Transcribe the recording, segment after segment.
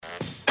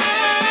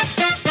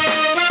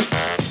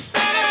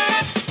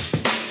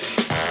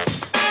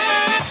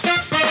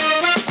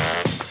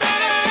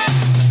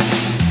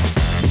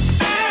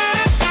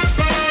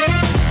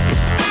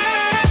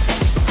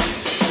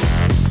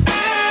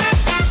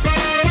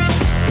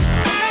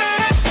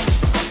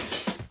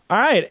All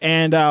right,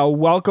 and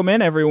welcome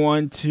in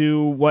everyone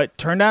to what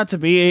turned out to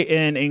be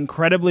an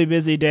incredibly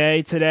busy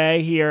day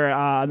today here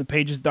on the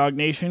pages of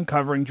DawgNation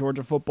covering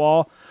Georgia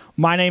football.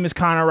 My name is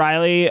Connor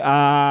Riley.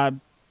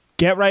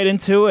 Get right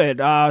into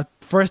it.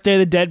 First day of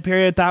the dead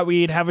period, thought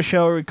we'd have a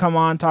show where we'd come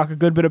on, talk a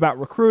good bit about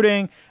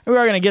recruiting, and we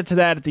are going to get to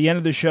that at the end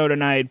of the show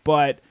tonight,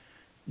 but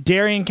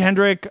Derion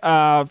Kendrick,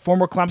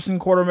 former Clemson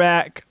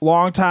quarterback,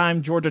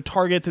 longtime Georgia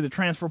target through the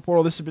transfer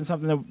portal. This has been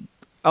something that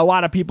a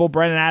lot of people,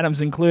 Brandon Adams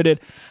included,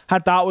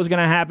 had thought was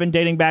going to happen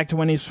dating back to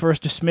when he was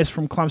first dismissed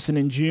from Clemson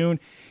in June.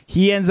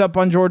 He ends up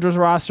on Georgia's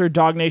roster.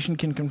 DawgNation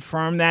can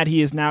confirm that.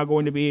 He is now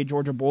going to be a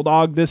Georgia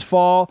Bulldog this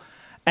fall.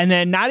 And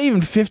then not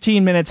even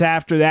 15 minutes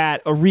after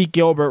that, Arik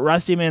Gilbert,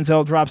 Rusty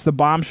Mansell drops the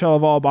bombshell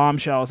of all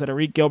bombshells that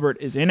Arik Gilbert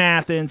is in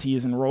Athens. He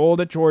is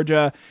enrolled at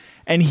Georgia.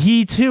 And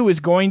he, too, is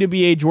going to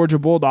be a Georgia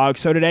Bulldog.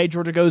 So today,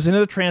 Georgia goes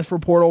into the transfer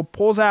portal,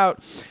 pulls out,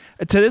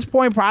 to this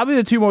point, probably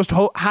the two most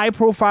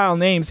high-profile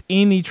names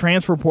in the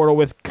transfer portal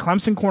with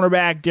Clemson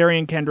cornerback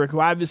Derion Kendrick, who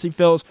obviously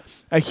fills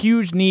a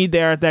huge need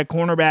there at that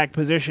cornerback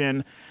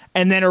position.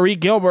 And then Arik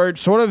Gilbert,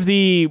 sort of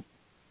the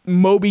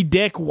Moby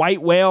Dick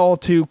white whale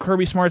to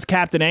Kirby Smart's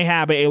Captain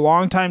Ahab, a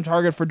longtime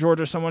target for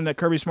Georgia, someone that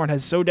Kirby Smart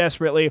has so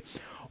desperately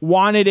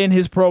wanted in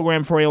his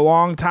program for a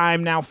long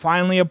time. Now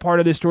finally a part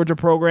of this Georgia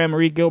program.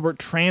 Arik Gilbert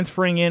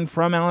transferring in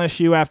from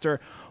LSU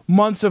after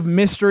months of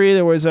mystery.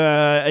 There was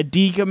a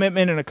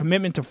decommitment and a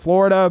commitment to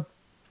Florida.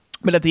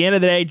 But at the end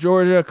of the day,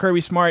 Georgia, Kirby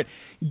Smart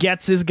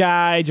gets his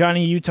guy,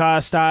 Johnny Utah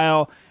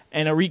style,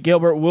 and Arik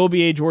Gilbert will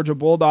be a Georgia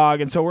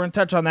Bulldog. And so we're going to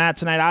touch on that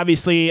tonight.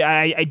 Obviously,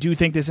 I do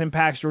think this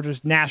impacts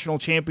Georgia's national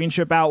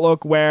championship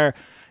outlook, where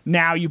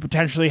now you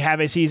potentially have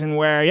a season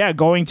where, yeah,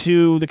 going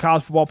to the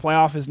college football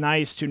playoff is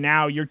nice, to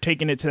now you're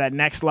taking it to that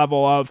next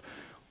level of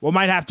what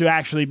might have to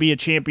actually be a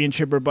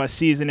championship or bust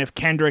season if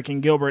Kendrick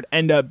and Gilbert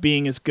end up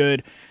being as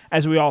good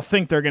as we all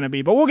think they're going to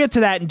be. But we'll get to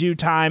that in due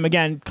time.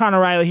 Again,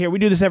 Connor Riley here. We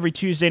do this every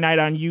Tuesday night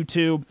on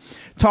YouTube,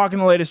 talking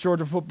the latest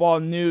Georgia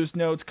football news,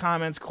 notes,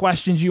 comments,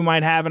 questions you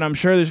might have, and I'm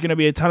sure there's going to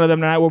be a ton of them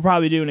tonight. We'll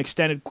probably do an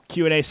extended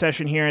Q&A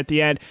session here at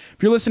the end.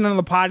 If you're listening to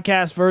the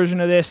podcast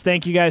version of this,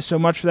 thank you guys so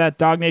much for that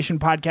DawgNation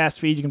podcast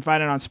feed. You can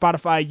find it on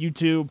Spotify,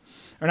 YouTube,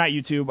 or not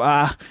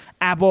YouTube,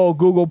 Apple,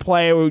 Google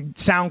Play, or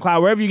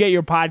SoundCloud, wherever you get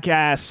your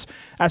podcasts.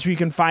 That's where you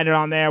can find it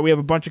on there. We have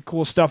a bunch of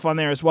cool stuff on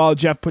there as well.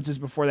 Jeff puts his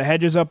Before the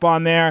Hedges up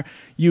on there.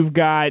 You've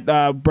got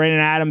Brandon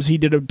Adams. He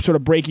did a sort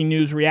of breaking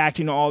news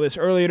reacting to all this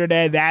earlier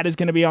today. That is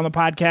going to be on the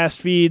podcast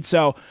feed.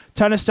 So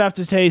ton of stuff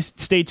to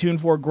stay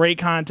tuned for. Great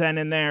content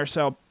in there.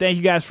 So thank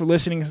you guys for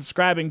listening and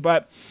subscribing.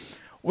 But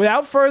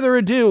without further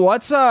ado,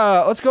 let's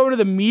go into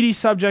the meaty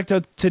subject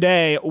of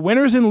today.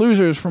 Winners and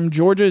losers from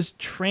Georgia's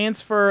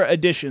transfer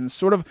additions.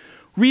 Sort of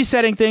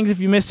resetting things if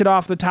you missed it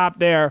off the top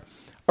there.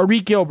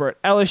 Arik Gilbert,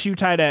 LSU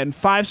tight end,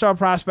 5-star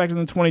prospect in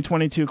the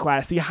 2022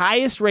 class, the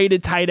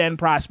highest-rated tight end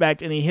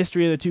prospect in the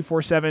history of the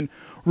 247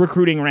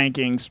 recruiting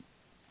rankings,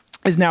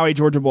 is now a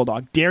Georgia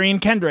Bulldog.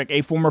 Derion Kendrick,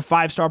 a former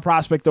 5-star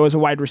prospect, though as a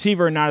wide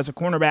receiver and not as a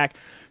cornerback,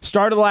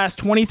 started the last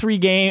 23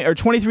 games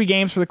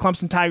for the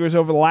Clemson Tigers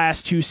over the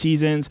last 2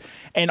 seasons,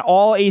 and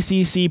all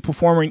ACC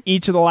performer in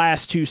each of the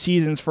last 2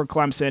 seasons for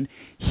Clemson.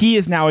 He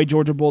is now a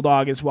Georgia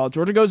Bulldog as well.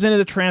 Georgia goes into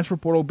the transfer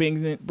portal,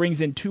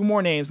 brings in 2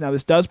 more names. Now,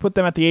 this does put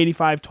them at the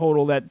 85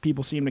 total that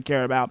people seem to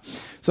care about.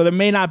 So there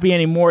may not be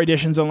any more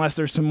additions unless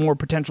there's some more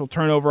potential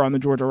turnover on the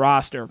Georgia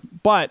roster.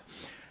 But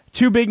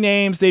 2 big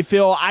names. They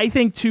fill, I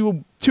think,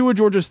 two of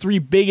Georgia's 3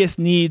 biggest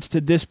needs to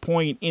this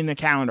point in the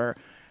calendar.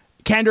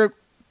 Kendrick,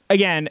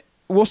 again,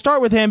 we'll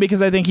start with him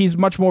because I think he's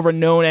much more of a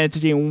known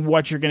entity in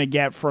what you're going to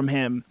get from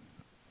him.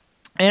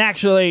 And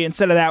actually,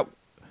 instead of that,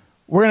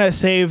 we're going to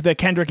save the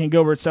Kendrick and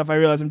Gilbert stuff. I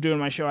realize I'm doing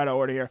my show out of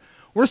order here.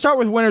 We're going to start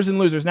with winners and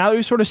losers. Now that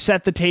we've sort of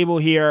set the table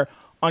here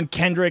on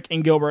Kendrick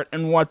and Gilbert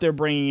and what they're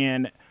bringing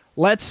in,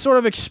 let's sort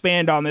of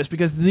expand on this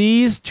because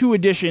these 2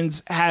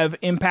 additions have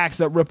impacts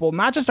that ripple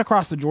not just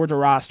across the Georgia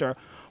roster,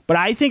 but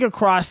I think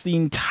across the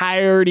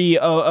entirety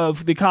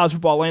of the college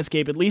football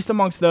landscape, at least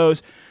amongst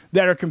those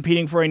that are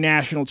competing for a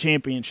national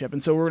championship.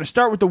 And so we're going to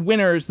start with the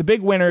winners, the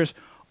big winners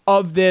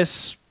of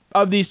these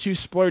 2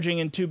 splurging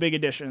and 2 big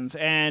additions.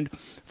 And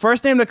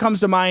first name that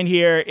comes to mind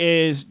here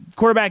is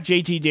quarterback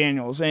JT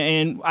Daniels.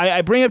 And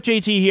I bring up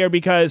JT here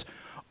because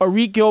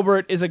Arik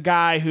Gilbert is a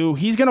guy who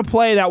he's going to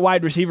play that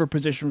wide receiver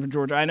position for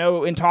Georgia. I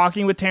know in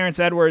talking with Terrence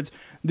Edwards,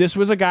 this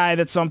was a guy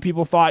that some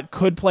people thought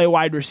could play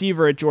wide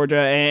receiver at Georgia.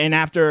 And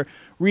after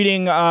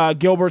reading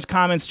Gilbert's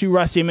comments to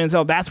Rusty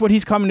Mansell, that's what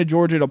he's coming to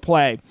Georgia to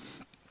play.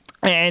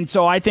 And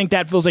so I think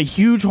that fills a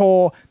huge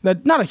hole,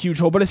 not a huge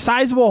hole, but a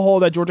sizable hole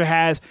that Georgia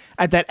has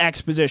at that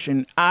X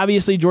position.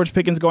 Obviously, George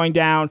Pickens going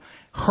down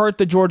hurt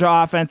the Georgia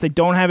offense. They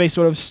don't have a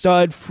sort of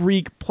stud,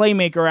 freak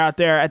playmaker out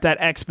there at that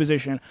X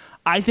position.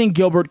 I think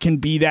Gilbert can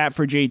be that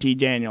for JT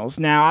Daniels.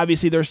 Now,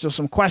 obviously, there's still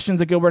some questions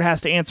that Gilbert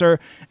has to answer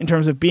in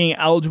terms of being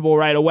eligible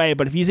right away,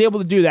 but if he's able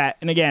to do that,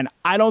 and again,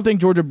 I don't think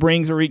Georgia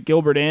brings Arik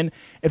Gilbert in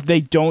if they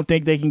don't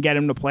think they can get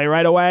him to play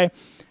right away.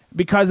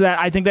 Because of that,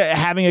 I think that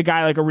having a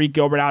guy like Arik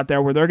Gilbert out there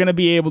where they're going to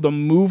be able to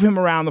move him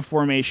around the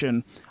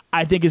formation,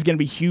 I think is going to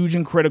be huge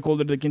and critical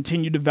to the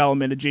continued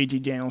development of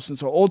JT Danielson.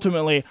 So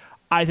ultimately,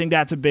 I think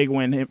that's a big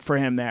win for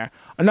him there.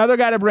 Another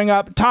guy to bring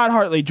up, Todd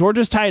Hartley,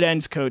 Georgia's tight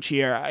ends coach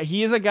here.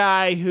 He is a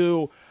guy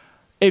who,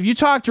 if you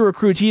talk to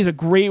recruits, he's a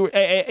great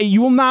 –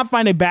 you will not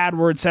find a bad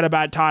word said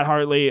about Todd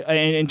Hartley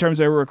in terms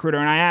of a recruiter,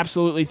 and I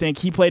absolutely think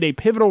he played a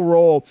pivotal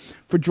role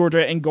for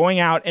Georgia in going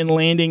out and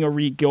landing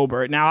Arik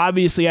Gilbert. Now,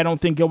 obviously, I don't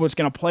think Gilbert's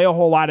going to play a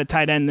whole lot of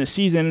tight end this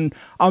season.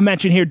 I'll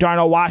mention here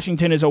Darnell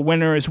Washington is a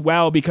winner as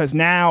well, because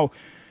now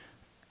 –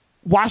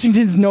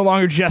 Washington's no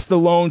longer just the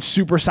lone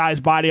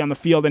supersized body on the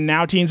field, and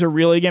now teams are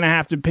really going to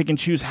have to pick and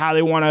choose how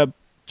they want to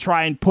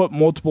try and put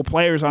multiple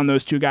players on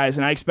those two guys,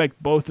 and I expect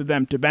both of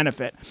them to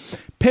benefit.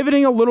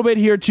 Pivoting a little bit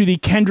here to the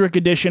Kendrick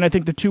edition, I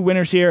think the two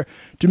winners here,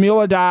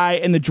 Jamil Adai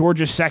and the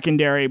Georgia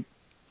secondary.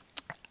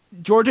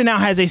 Georgia now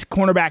has a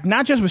cornerback,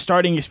 not just with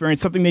starting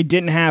experience, something they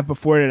didn't have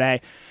before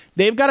today.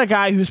 They've got a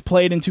guy who's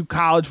played in 3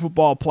 college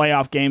football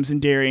playoff games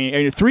in Derion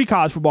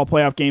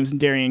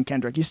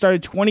Kendrick. He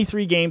started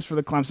 23 games for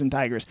the Clemson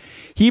Tigers.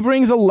 He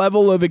brings a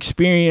level of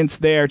experience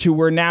there to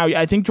where now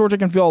I think Georgia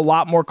can feel a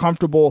lot more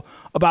comfortable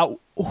about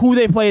who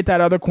they play at that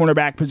other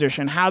cornerback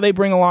position, how they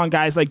bring along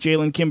guys like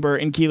Jalen Kimber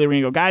and Keely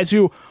Ringo, guys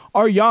who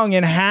are young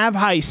and have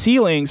high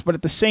ceilings, but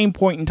at the same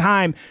point in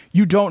time,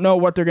 you don't know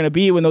what they're going to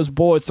be when those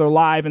bullets are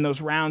live and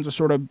those rounds are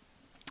sort of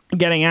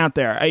getting out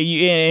there.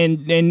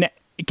 And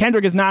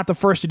Kendrick is not the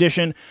first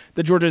addition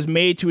that Georgia has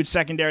made to its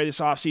secondary this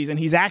offseason.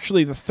 He's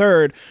actually the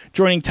third,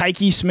 joining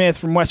Tyke Smith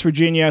from West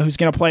Virginia, who's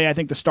going to play, I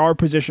think, the star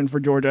position for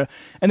Georgia,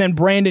 and then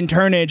Brandon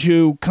Turnage,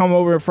 who come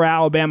over for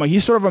Alabama.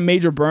 He's sort of a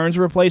Major Burns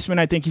replacement.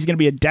 I think he's going to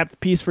be a depth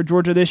piece for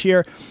Georgia this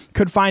year.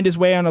 Could find his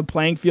way on a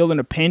playing field in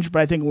a pinch,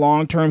 but I think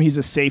long-term he's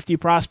a safety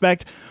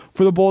prospect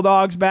for the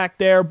Bulldogs back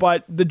there.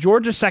 But the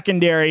Georgia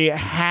secondary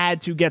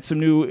had to get some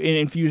new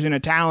infusion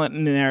of talent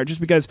in there,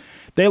 just because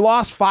they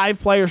lost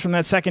 5 players from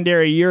that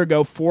secondary a year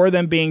ago, 4 of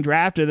them being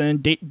drafted,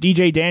 and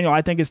DJ Daniel,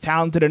 I think, is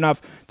talented enough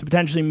to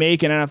potentially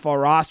make an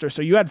NFL roster.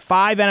 So you had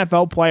 5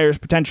 NFL players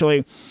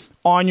potentially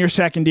on your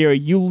secondary.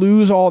 You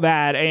lose all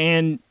that,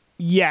 and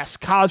yes,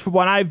 college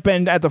football, and I've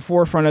been at the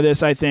forefront of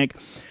this, I think,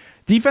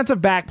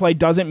 defensive back play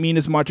doesn't mean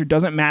as much or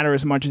doesn't matter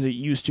as much as it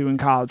used to in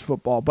college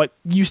football, but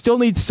you still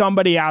need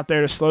somebody out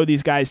there to slow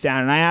these guys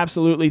down, and I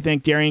absolutely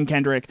think Derion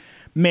Kendrick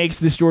makes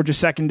this Georgia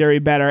secondary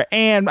better,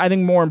 and I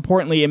think more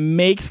importantly, it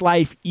makes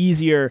life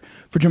easier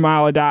for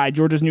Jamil Adai,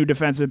 Georgia's new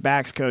defensive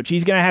backs coach.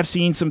 He's going to have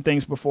seen some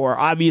things before,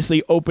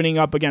 obviously opening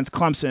up against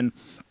Clemson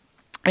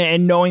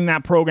and knowing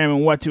that program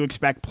and what to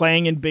expect,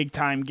 playing in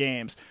big-time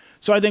games.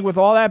 So I think with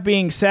all that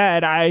being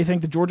said, I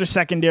think the Georgia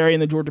secondary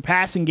and the Georgia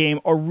passing game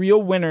are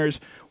real winners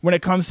when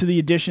it comes to the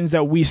additions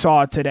that we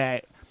saw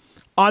today.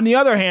 On the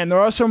other hand, there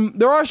are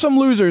some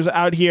losers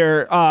out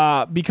here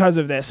because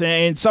of this,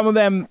 and some of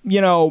them,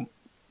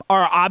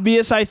 are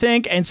obvious, I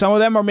think, and some of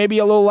them are maybe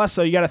a little less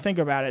so. You got to think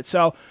about it.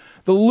 So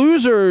the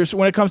losers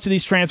when it comes to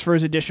these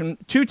transfers edition,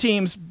 2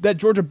 teams that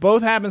Georgia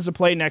both happens to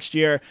play next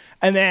year,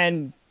 and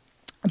then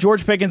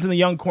George Pickens and the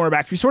young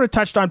cornerbacks. We sort of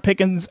touched on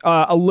Pickens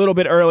a little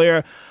bit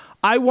earlier.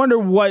 I wonder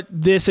what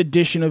this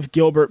addition of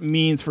Gilbert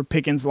means for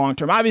Pickens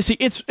long-term. Obviously,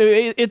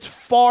 it's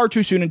far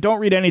too soon, and don't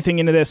read anything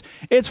into this.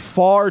 It's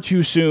far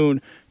too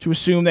soon to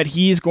assume that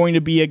he's going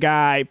to be a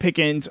guy,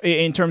 Pickens,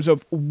 in terms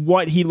of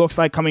what he looks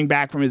like coming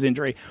back from his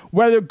injury.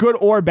 Whether good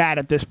or bad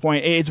at this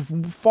point, it's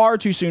far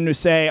too soon to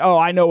say, oh,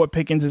 I know what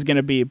Pickens is going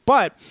to be.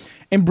 But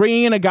in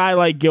bringing in a guy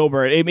like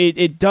Gilbert,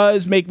 it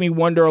does make me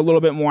wonder a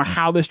little bit more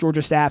how this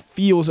Georgia staff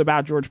feels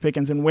about George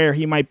Pickens and where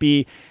he might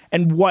be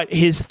and what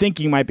his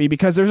thinking might be,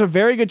 because there's a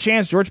very good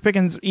chance George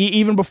Pickens,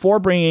 even before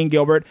bringing in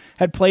Gilbert,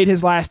 had played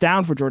his last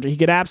down for Georgia. He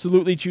could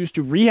absolutely choose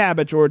to rehab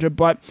at Georgia,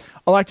 but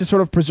elect to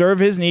sort of preserve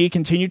his knee,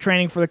 continue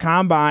training for the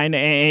combine,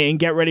 and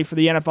get ready for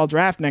the NFL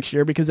draft next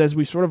year, because as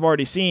we've sort of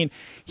already seen,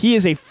 he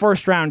is a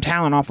first-round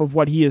talent off of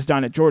what he has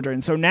done at Georgia.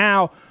 And so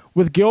now,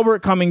 with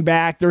Gilbert coming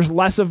back, there's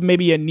less of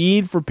maybe a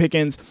need for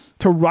Pickens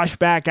to rush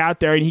back out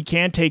there, and he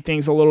can take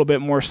things a little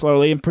bit more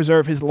slowly and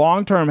preserve his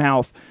long-term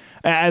health,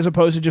 as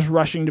opposed to just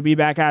rushing to be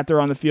back out there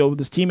on the field with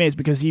his teammates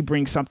because he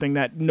brings something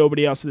that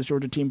nobody else to this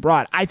Georgia team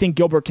brought. I think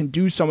Gilbert can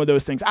do some of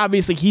those things.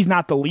 Obviously, he's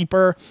not the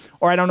leaper,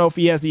 or I don't know if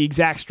he has the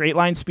exact straight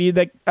line speed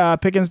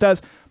that Pickens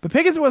does, but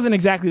Pickens wasn't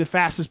exactly the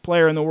fastest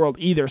player in the world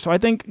either. So I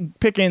think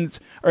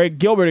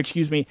Gilbert,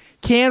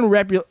 can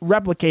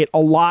replicate a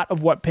lot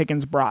of what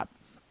Pickens brought.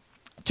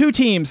 2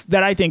 teams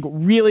that I think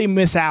really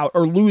miss out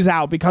or lose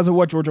out because of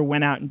what Georgia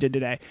went out and did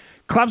today.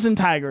 Clemson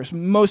Tigers,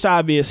 most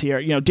obvious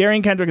here.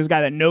 Derion Kendrick is a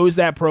guy that knows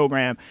that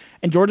program.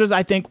 And Georgia's,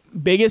 I think,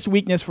 biggest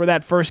weakness for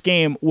that first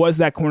game was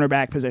that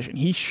cornerback position.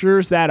 He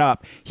shores that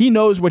up. He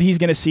knows what he's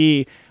going to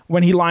see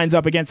when he lines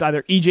up against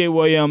either E.J.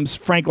 Williams,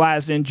 Frank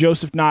Lasden,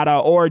 Joseph Nada,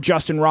 or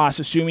Justin Ross,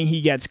 assuming he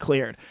gets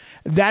cleared.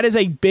 That is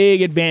a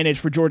big advantage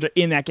for Georgia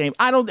in that game.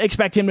 I don't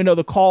expect him to know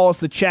the calls,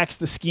 the checks,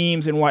 the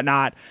schemes, and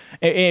whatnot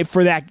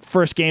for that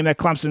first game that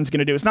Clemson's going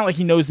to do. It's not like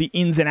he knows the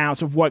ins and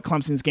outs of what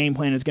Clemson's game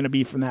plan is going to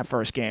be from that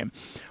first game.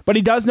 But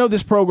he does know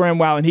this program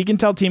well, and he can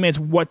tell teammates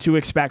what to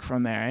expect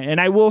from there.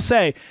 And I will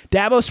say,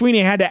 Dabo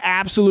Swinney had to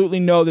absolutely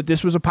know that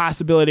this was a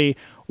possibility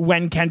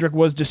when Kendrick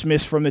was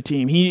dismissed from the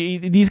team.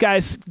 These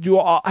guys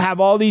have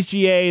all these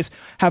GAs,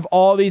 have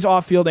all these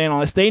off-field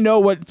analysts. They know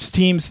what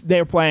teams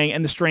they're playing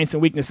and the strengths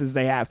and weaknesses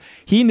they have.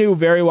 He knew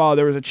very well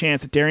there was a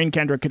chance that Derion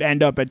Kendrick could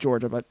end up at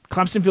Georgia, but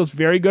Clemson feels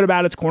very good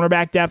about its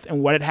cornerback depth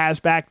and what it has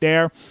back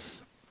there.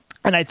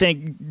 And I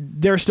think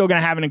they're still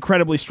going to have an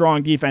incredibly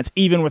strong defense,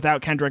 even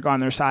without Kendrick on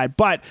their side.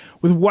 But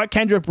with what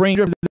Kendrick brings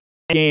to the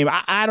game,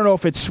 I don't know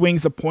if it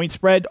swings the point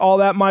spread all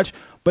that much,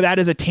 but that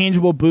is a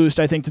tangible boost,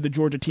 I think, to the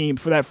Georgia team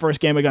for that first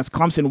game against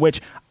Clemson,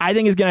 which I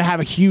think is going to have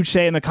a huge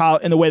say in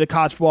the way the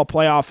college football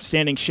playoff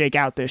standings shake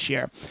out this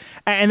year.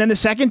 And then the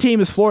second team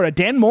is Florida.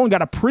 Dan Mullen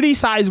got a pretty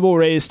sizable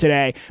raise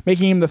today,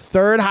 making him the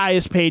third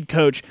highest paid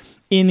coach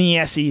in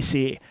the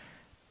SEC.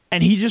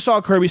 And he just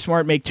saw Kirby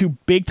Smart make 2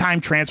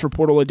 big-time transfer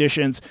portal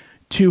additions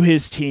to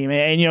his team.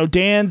 And, you know,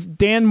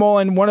 Dan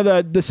Mullen, one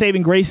of the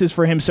saving graces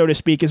for him, so to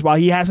speak, is while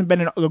he hasn't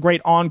been a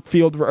great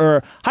on-field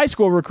or high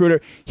school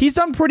recruiter, he's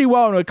done pretty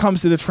well when it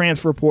comes to the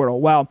transfer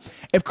portal. Well,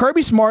 if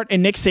Kirby Smart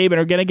and Nick Saban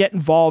are going to get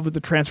involved with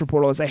the transfer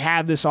portal as they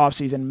have this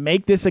offseason,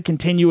 make this a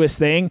continuous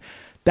thing,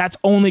 that's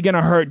only going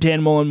to hurt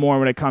Dan Mullen more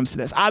when it comes to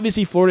this.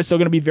 Obviously, Florida's still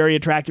going to be very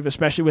attractive,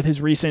 especially with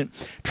his recent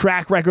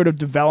track record of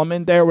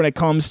development there when it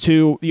comes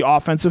to the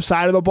offensive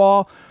side of the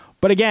ball.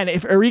 But again,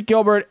 if Arik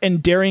Gilbert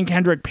and Derion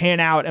Kendrick pan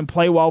out and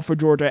play well for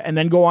Georgia and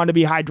then go on to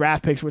be high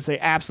draft picks, which they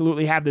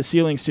absolutely have the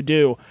ceilings to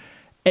do,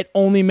 it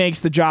only makes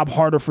the job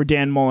harder for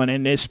Dan Mullen.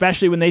 And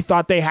especially when they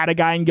thought they had a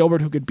guy in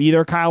Gilbert who could be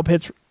their Kyle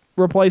Pitts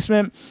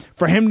replacement,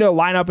 for him to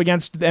line up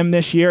against them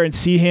this year and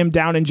see him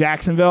down in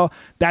Jacksonville,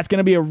 that's going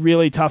to be a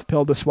really tough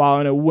pill to swallow.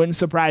 And it wouldn't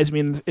surprise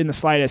me in the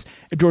slightest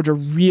if Georgia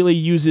really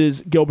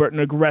uses Gilbert in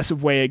an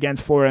aggressive way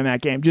against Florida in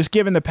that game, just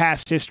given the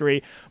past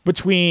history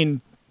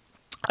between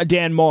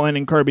Dan Mullen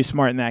and Kirby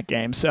Smart in that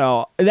game.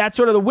 So that's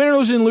sort of the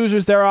winners and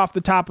losers there off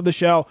the top of the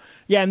show.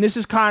 Yeah, and this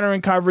is Connor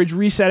in coverage,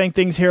 resetting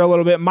things here a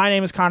little bit. My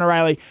name is Connor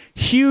Riley.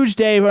 Huge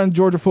day on the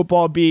Georgia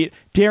football beat.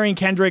 Derion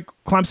Kendrick,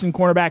 Clemson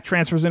cornerback,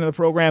 transfers into the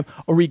program.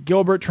 Arik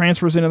Gilbert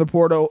transfers into the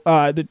portal,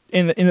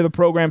 into the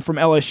program from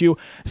LSU.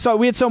 So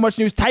we had so much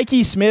news.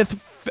 Tyke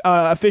Smith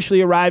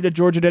officially arrived at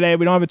Georgia today.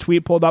 We don't have a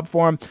tweet pulled up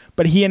for him,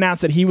 but he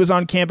announced that he was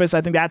on campus.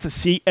 I think that's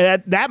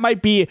that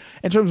might be,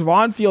 in terms of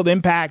on-field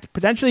impact,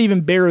 potentially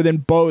even bigger than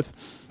both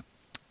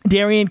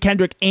Derion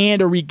Kendrick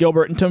and Arik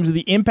Gilbert in terms of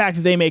the impact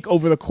that they make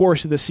over the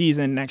course of the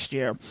season next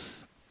year.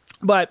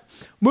 But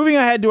moving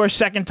ahead to our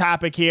second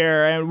topic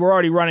here, and we're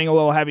already running a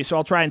little heavy, so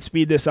I'll try and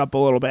speed this up a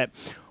little bit.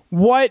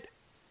 What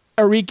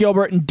Arik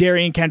Gilbert and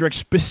Derion Kendrick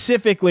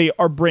specifically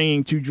are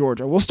bringing to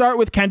Georgia. We'll start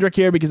with Kendrick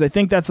here because I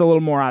think that's a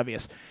little more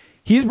obvious.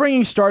 He's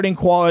bringing starting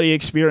quality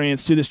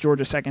experience to this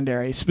Georgia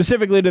secondary,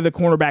 specifically to the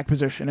cornerback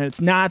position, and it's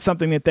not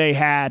something that they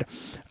had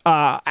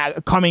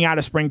coming out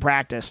of spring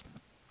practice.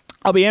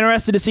 I'll be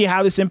interested to see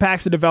how this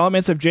impacts the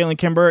developments of Jalen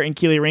Kimber and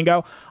Keely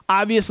Ringo.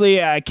 Obviously,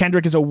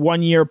 Kendrick is a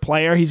one-year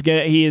player.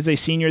 He is a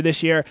senior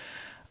this year.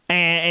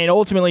 And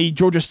ultimately,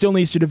 Georgia still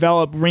needs to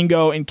develop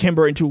Ringo and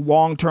Kimber into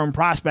long-term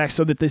prospects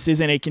so that this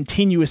isn't a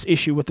continuous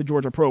issue with the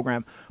Georgia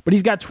program. But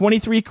he's got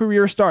 23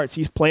 career starts.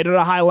 He's played at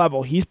a high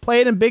level. He's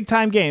played in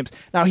big-time games.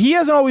 Now, he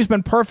hasn't always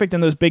been perfect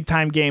in those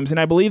big-time games, and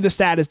I believe the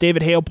stat is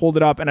David Hale pulled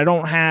it up, and I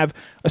don't have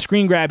a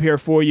screen grab here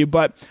for you,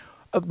 but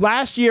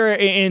last year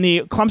in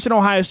the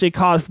Clemson-Ohio State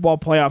college football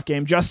playoff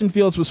game, Justin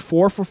Fields was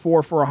 4 for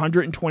 4 for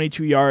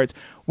 122 yards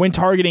when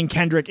targeting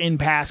Kendrick in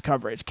pass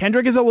coverage.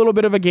 Kendrick is a little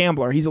bit of a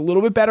gambler. He's a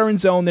little bit better in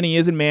zone than he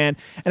is in man,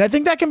 and I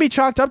think that can be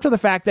chalked up to the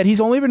fact that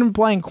he's only been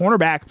playing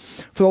cornerback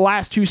for the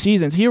last 2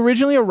 seasons. He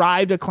originally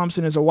arrived at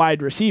Clemson as a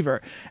wide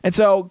receiver, and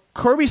so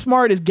Kirby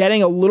Smart is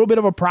getting a little bit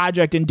of a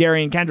project in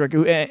Derion Kendrick,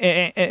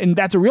 and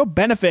that's a real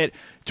benefit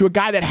to a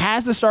guy that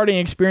has the starting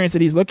experience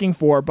that he's looking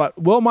for. But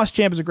Will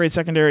Muschamp is a great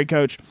secondary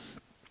coach.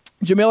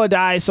 Jamil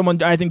Adai is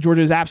someone I think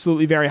Georgia is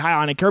absolutely very high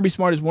on, and Kirby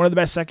Smart is one of the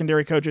best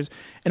secondary coaches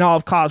in all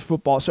of college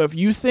football. So if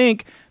you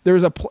think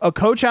there's a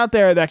coach out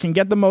there that can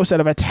get the most out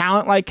of a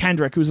talent like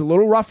Kendrick, who's a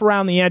little rough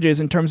around the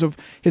edges in terms of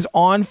his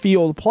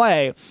on-field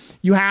play,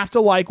 you have to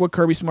like what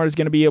Kirby Smart is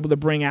going to be able to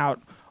bring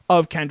out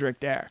of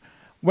Kendrick there.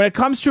 When it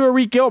comes to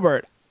Arik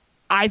Gilbert,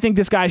 I think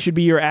this guy should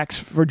be your X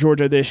for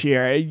Georgia this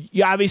year.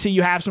 Obviously,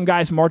 you have some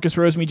guys, Marcus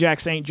Rosemy, Jack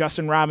Saint,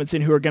 Justin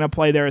Robinson, who are going to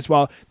play there as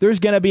well. There's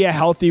going to be a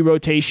healthy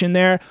rotation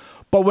there.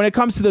 But when it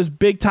comes to those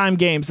big-time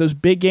games, those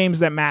big games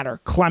that matter,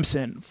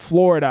 Clemson,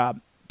 Florida,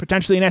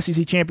 potentially an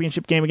SEC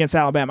championship game against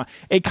Alabama,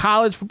 a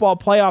college football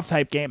playoff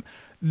type game,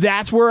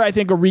 that's where I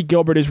think Arik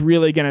Gilbert is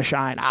really going to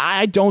shine.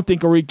 I don't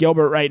think Arik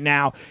Gilbert right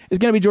now is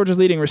going to be Georgia's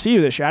leading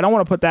receiver this year. I don't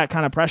want to put that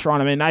kind of pressure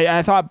on him. And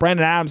I thought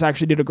Brandon Adams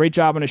actually did a great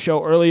job on a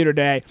show earlier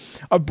today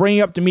of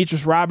bringing up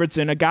Demetrius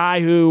Robertson, a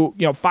guy who,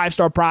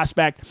 5-star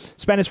prospect,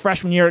 spent his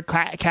freshman year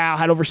at Cal,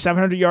 had over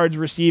 700 yards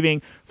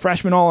receiving,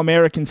 freshman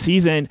All-American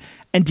season.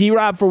 And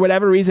D-Rob, for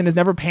whatever reason, has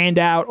never panned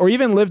out or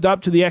even lived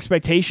up to the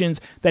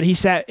expectations that he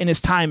set in his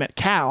time at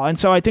Cal. And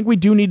so I think we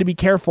do need to be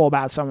careful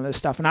about some of this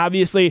stuff. And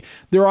obviously,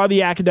 there are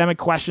the academic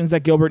questions that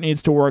Gilbert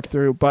needs to work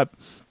through. But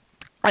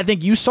I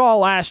think you saw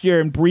last year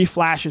in brief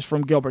flashes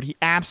from Gilbert. He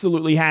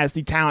absolutely has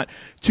the talent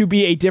to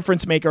be a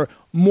difference maker.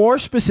 More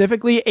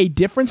specifically, a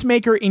difference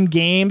maker in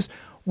games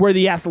where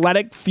the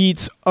athletic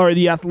feats or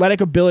the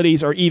athletic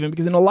abilities are even.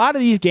 Because in a lot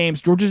of these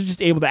games, Georgia's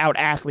just able to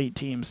out-athlete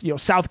teams.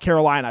 South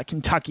Carolina,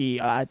 Kentucky,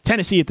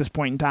 Tennessee at this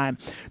point in time.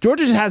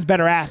 Georgia just has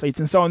better athletes.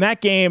 And so in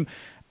that game,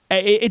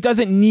 it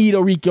doesn't need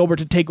Arik Gilbert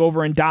to take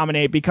over and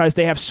dominate because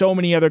they have so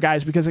many other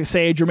guys. Because, like,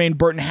 say, Jermaine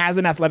Burton has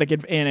an athletic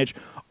advantage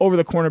over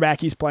the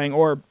cornerback he's playing,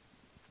 or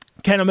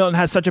Kendall Milton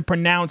has such a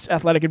pronounced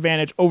athletic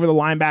advantage over the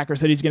linebackers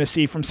that he's going to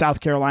see from South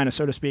Carolina,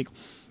 so to speak.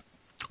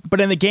 But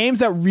in the games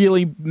that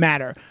really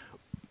matter,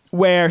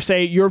 where,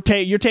 say, you're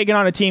taking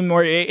on a team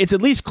where it's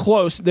at least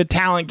close, the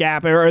talent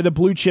gap or the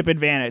blue chip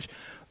advantage,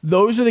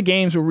 those are the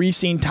games where we've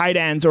seen tight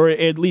ends or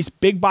at least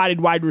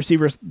big-bodied wide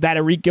receivers that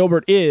Arik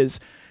Gilbert is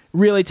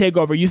really take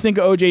over. You think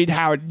of O.J.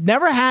 Howard,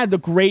 never had the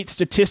great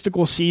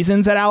statistical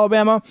seasons at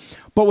Alabama,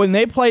 but when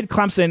they played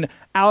Clemson,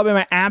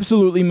 Alabama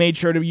absolutely made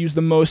sure to use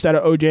the most out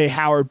of O.J.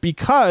 Howard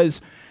because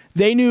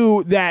they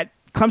knew that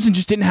Clemson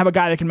just didn't have a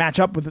guy that can match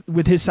up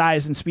with his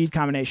size and speed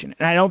combination.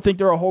 And I don't think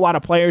there are a whole lot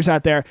of players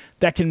out there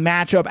that can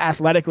match up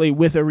athletically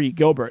with Arik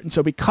Gilbert. And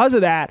so because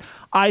of that,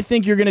 I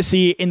think you're going to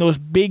see in those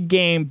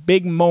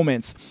big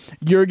moments,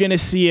 you're going to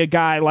see a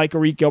guy like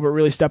Arik Gilbert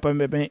really step up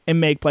and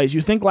make plays.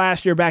 You think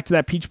last year back to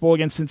that Peach Bowl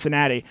against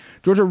Cincinnati,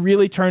 Georgia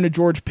really turned to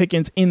George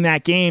Pickens in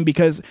that game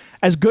because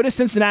as good as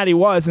Cincinnati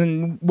was,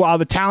 and while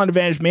the talent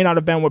advantage may not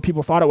have been what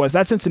people thought it was,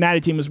 that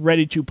Cincinnati team was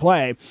ready to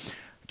play.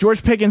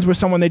 George Pickens was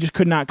someone they just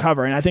could not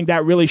cover, and I think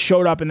that really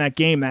showed up in that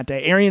game that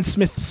day. Arian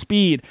Smith's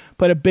speed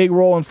played a big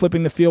role in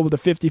flipping the field with a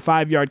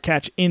 55-yard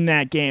catch in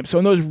that game. So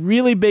in those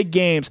really big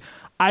games,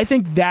 I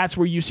think that's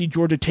where you see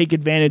Georgia take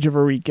advantage of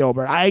Arik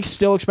Gilbert. I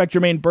still expect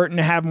Jermaine Burton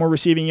to have more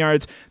receiving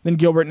yards than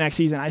Gilbert next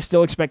season. I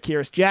still expect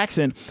Kyrus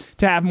Jackson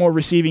to have more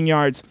receiving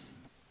yards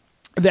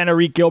than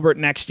Arik Gilbert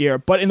next year.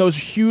 But in those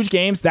huge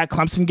games, that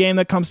Clemson game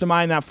that comes to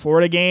mind, that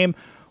Florida game,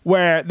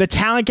 where the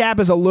talent gap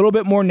is a little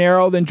bit more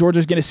narrow than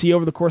Georgia's going to see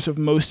over the course of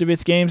most of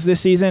its games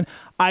this season,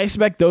 I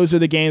expect those are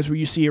the games where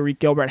you see Arik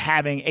Gilbert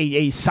having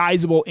a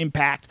sizable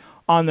impact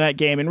on that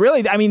game. And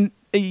really, I mean,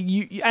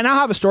 and I'll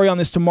have a story on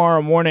this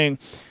tomorrow morning.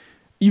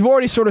 You've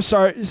already sort of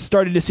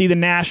started to see the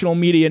national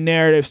media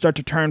narrative start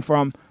to turn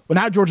from, well,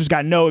 now Georgia's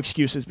got no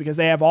excuses because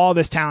they have all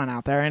this talent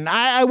out there. And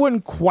I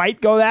wouldn't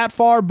quite go that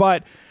far,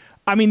 but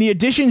I mean, the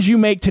additions you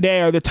make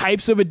today are the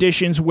types of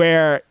additions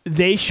where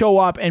they show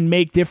up and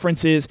make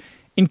differences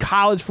in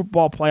college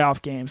football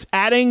playoff games.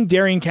 Adding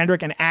Derion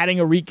Kendrick and adding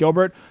Arik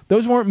Gilbert,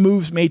 those weren't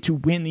moves made to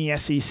win the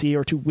SEC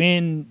or to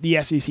win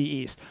the SEC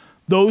East.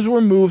 Those were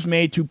moves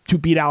made to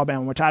beat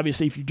Alabama, which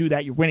obviously if you do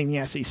that, you're winning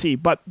the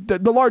SEC. But the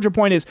larger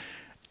point is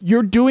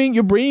you're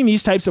bringing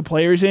these types of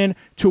players in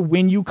to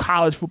win you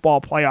college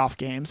football playoff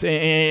games.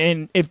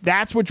 And if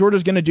that's what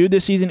Georgia's going to do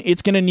this season,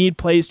 it's going to need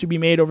plays to be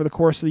made over the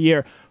course of the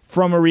year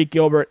from Arik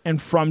Gilbert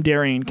and from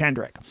Derion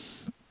Kendrick.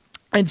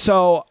 And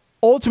so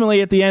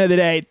ultimately, at the end of the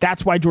day,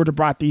 that's why Georgia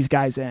brought these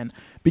guys in,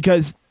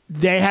 because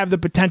they have the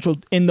potential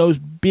in those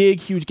big,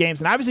 huge games.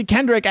 And obviously,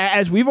 Kendrick,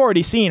 as we've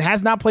already seen,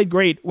 has not played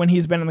great when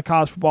he's been in the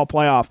college football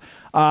playoff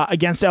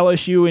against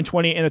LSU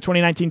in the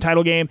 2019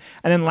 title game,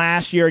 and then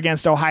last year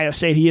against Ohio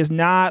State. He has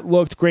not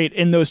looked great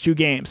in those two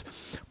games.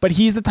 But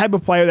he's the type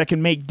of player that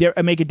can make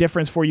a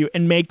difference for you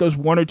and make those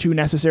one or two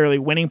necessarily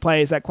winning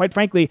plays that, quite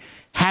frankly,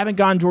 haven't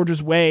gone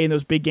Georgia's way in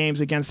those big games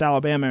against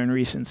Alabama in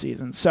recent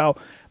seasons. So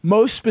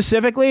most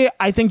specifically,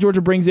 I think Georgia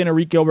brings in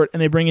Arik Gilbert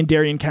and they bring in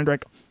Derion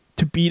Kendrick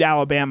to beat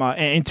Alabama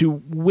and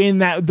to win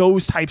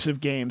those types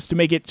of games, to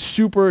make it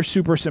super,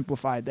 super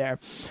simplified there.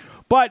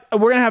 But we're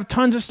going to have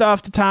tons of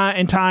stuff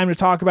and time to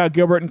talk about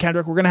Gilbert and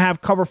Kendrick. We're going to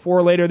have cover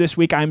 4 later this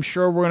week. I'm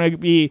sure we're going to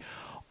be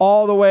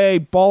all the way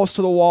balls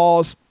to the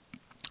walls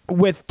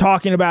with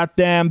talking about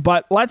them.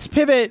 But let's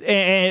pivot,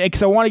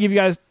 because I want to give you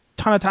guys a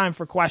ton of time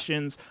for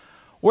questions.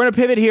 We're going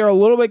to pivot here a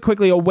little bit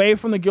quickly away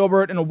from the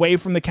Gilbert and away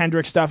from the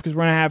Kendrick stuff, because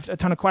we're going to have a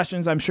ton of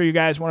questions. I'm sure you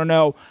guys want to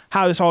know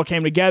how this all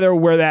came together,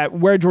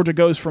 where Georgia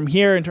goes from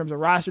here in terms of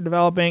roster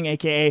developing,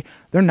 a.k.a.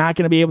 they're not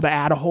going to be able to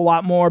add a whole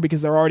lot more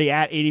because they're already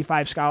at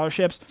 85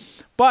 scholarships.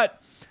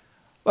 But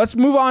let's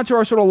move on to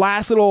our sort of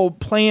last little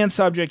planned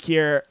subject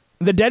here.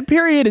 The dead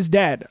period is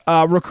dead.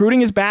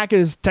 Recruiting is back. It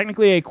is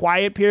technically a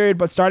quiet period,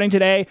 but starting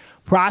today,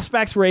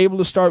 prospects were able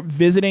to start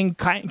visiting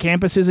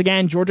campuses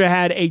again. Georgia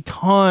had a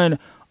ton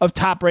of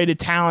top-rated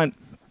talent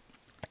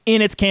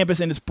in its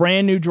campus, in its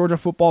brand-new Georgia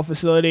football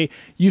facility.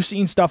 You've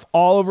seen stuff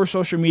all over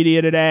social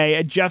media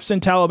today. Jeff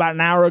Sentell, about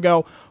an hour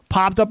ago,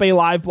 popped up a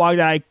live blog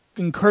that I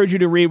encourage you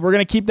to read. We're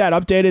going to keep that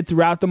updated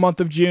throughout the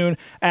month of June,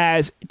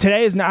 as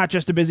today is not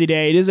just a busy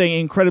day. It is an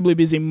incredibly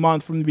busy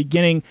month from the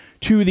beginning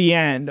to the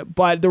end.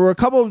 But there were a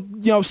couple,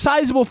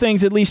 sizable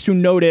things at least to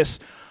notice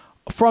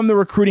from the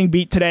recruiting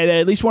beat today that I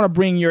at least want to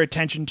bring your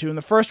attention to. And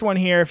the first one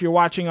here, if you're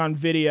watching on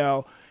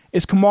video,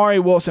 is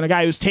Kamari Wilson, a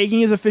guy who's taking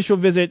his official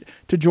visit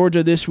to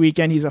Georgia this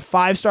weekend. He's a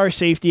 5-star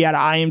safety out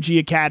of IMG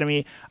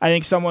Academy. I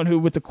think someone who,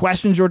 with the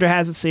questions Georgia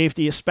has at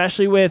safety,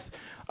 especially with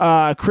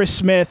Chris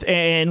Smith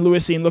and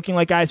Lewis Cine looking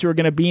like guys who are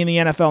going to be in the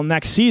NFL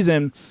next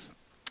season,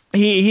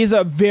 he's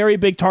a very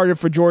big target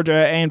for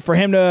Georgia, and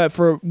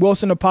for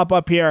Wilson to pop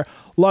up here,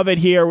 love it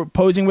here,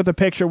 posing with a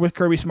picture with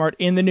Kirby Smart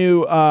in the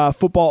new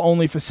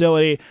football-only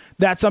facility.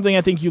 That's something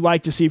I think you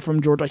like to see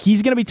from Georgia.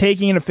 He's going to be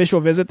taking an official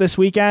visit this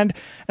weekend,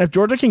 and if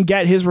Georgia can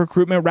get his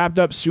recruitment wrapped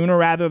up sooner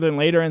rather than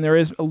later, and there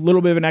is a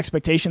little bit of an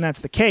expectation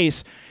that's the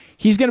case,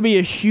 he's going to be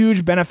a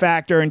huge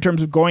benefactor in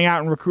terms of going out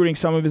and recruiting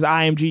some of his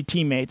IMG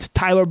teammates,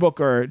 Tyler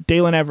Booker,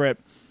 Dalen Everett,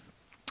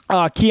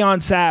 Keon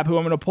Sabb, who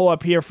I'm going to pull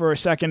up here for a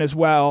second as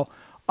well.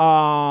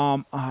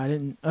 I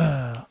don't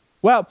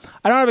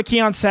have a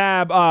Keon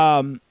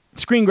Sabb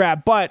screen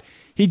grab, but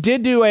he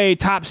did do a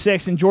top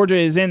 6, and Georgia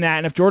is in that.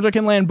 And if Georgia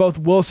can land both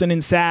Wilson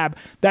and Sabb,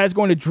 that is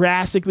going to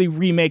drastically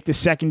remake the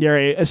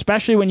secondary,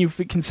 especially when you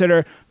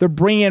consider they're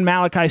bringing in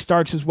Malachi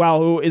Starks as well,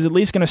 who is at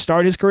least going to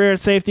start his career at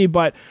safety,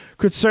 but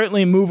could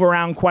certainly move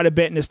around quite a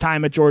bit in his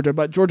time at Georgia.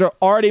 But Georgia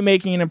already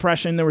making an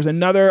impression. There was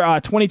another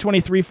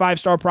 2023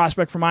 5-star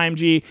prospect from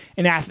IMG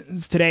in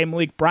Athens today,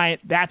 Malik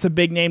Bryant. That's a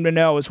big name to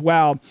know as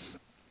well.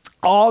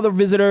 All the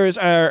visitors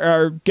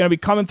are going to be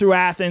coming through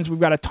Athens. We've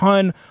got a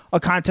ton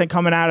of content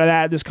coming out of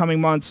that this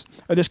coming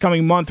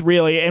month,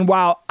 really. And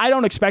while I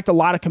don't expect a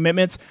lot of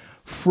commitments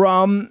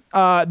from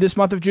this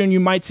month of June,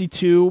 you might see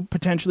 2,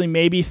 potentially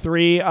maybe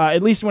 3,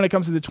 at least when it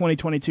comes to the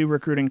 2022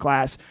 recruiting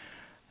class.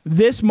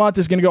 This month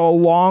is going to go a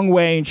long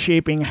way in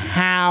shaping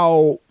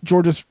how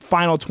Georgia's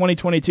final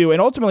 2022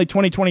 and ultimately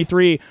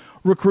 2023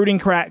 recruiting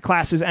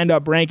classes end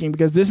up ranking,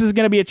 because this is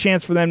going to be a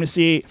chance for them to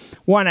see,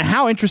 one,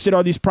 how interested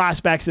are these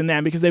prospects in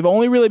them, because they've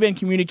only really been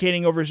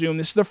communicating over Zoom.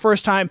 This is the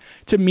first time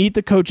to meet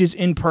the coaches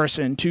in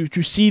person,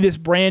 to see this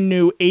brand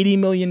new $80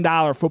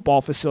 million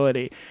football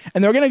facility.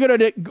 And they're going to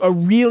get a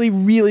really,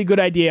 really good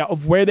idea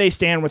of where they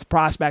stand with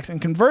prospects,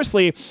 and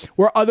conversely,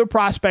 where other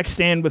prospects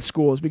stand with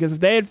schools. Because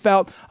if they had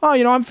felt,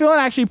 I'm feeling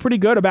actually pretty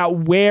good about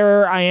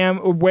where I am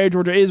or where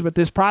Georgia is with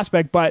this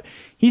prospect, but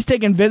he's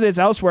taken visits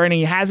elsewhere and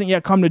he hasn't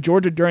yet come to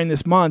Georgia during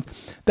this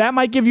month, that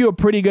might give you a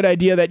pretty good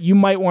idea that you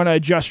might want to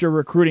adjust your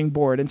recruiting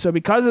board. And so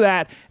because of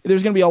that,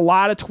 there's going to be a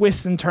lot of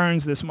twists and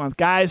turns this month.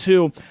 Guys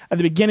who at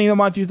the beginning of the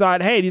month you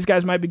thought, hey, these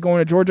guys might be going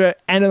to Georgia,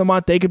 end of the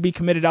month they could be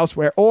committed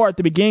elsewhere. Or at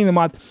the beginning of the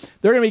month,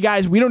 they're going to be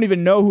guys we don't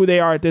even know who they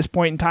are at this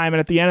point in time. And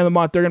at the end of the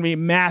month, they're going to be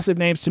massive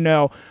names to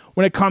know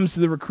when it comes to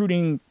the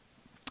recruiting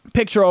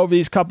picture over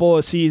these couple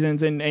of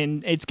seasons, and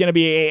it's going to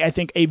be, I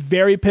think, a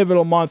very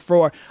pivotal month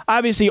for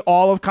obviously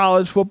all of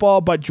college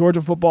football, but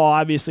Georgia football,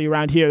 obviously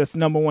around here, that's the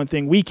number one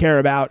thing we care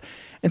about.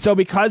 And so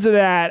because of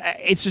that,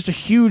 it's just a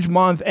huge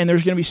month, and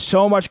there's going to be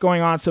so much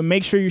going on, so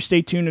make sure you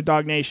stay tuned to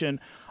DawgNation.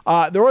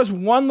 There was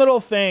one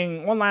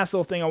last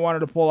little thing I wanted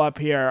to pull up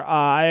here.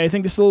 I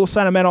think this is a little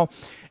sentimental.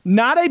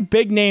 Not a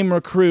big name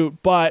recruit,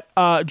 but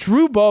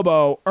Drew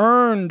Bobo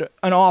earned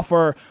an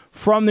offer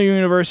from the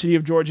University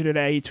of Georgia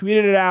today. He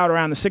tweeted it out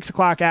around the 6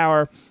 o'clock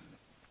hour.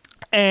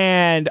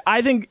 And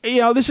I think,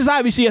 this is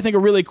obviously, I think, a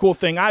really cool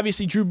thing.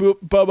 Obviously, Drew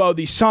Bobo,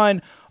 the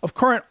son of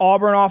current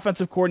Auburn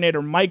offensive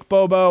coordinator Mike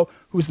Bobo,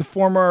 who's the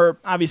former,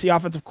 obviously,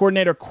 offensive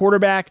coordinator,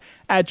 quarterback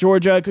at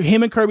Georgia.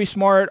 Him and Kirby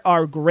Smart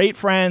are great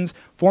friends,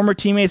 former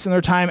teammates in their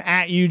time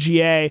at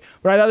UGA.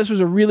 But I thought this was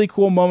a really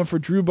cool moment for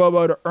Drew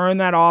Bobo to earn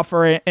that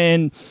offer.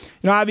 And,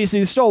 obviously,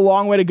 there's still a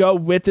long way to go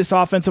with this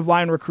offensive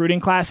line recruiting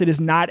class. It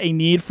is not a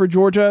need for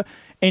Georgia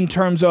in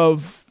terms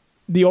of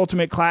the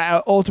ultimate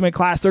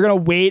class. They're going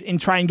to wait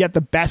and try and get the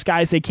best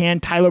guys they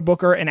can. Tyler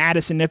Booker and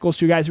Addison Nichols,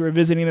 2 guys who are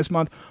visiting this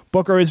month.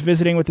 Booker is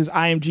visiting with his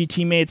IMG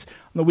teammates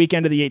on the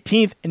weekend of the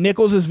 18th, and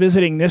Nichols is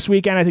visiting this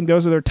weekend. I think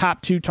those are their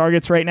top 2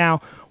 targets right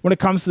now when it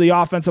comes to the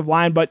offensive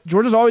line. But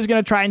Georgia's always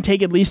going to try and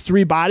take at least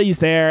 3 bodies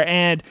there,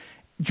 and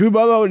Drew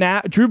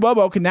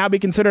Bobo can now be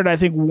considered, I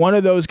think, one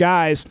of those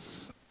guys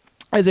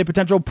as a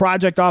potential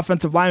project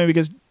offensive lineman,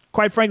 because,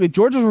 quite frankly,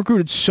 Georgia's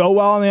recruited so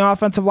well on the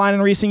offensive line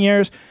in recent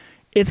years.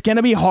 It's going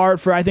to be hard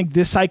for, I think,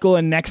 this cycle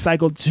and next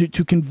cycle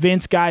to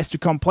convince guys to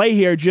come play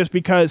here, just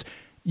because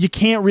you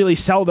can't really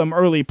sell them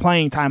early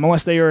playing time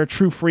unless they are a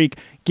true freak,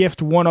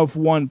 gift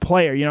one-of-one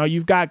player.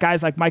 You've got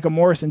guys like Micah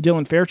Morris and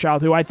Dylan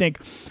Fairchild, who I think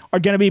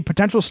are going to be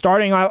potential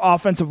starting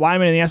offensive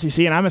linemen in the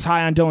SEC, and I'm as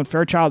high on Dylan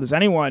Fairchild as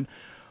anyone.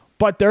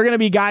 But they're going to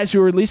be guys who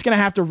are at least going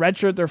to have to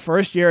redshirt their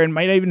first year and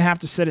might even have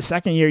to sit a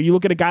second year. You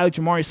look at a guy like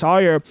Jamari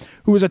Sawyer,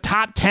 who was a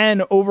top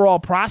 10 overall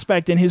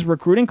prospect in his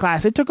recruiting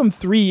class. It took him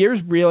 3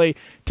 years, really,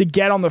 to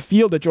get on the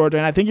field at Georgia.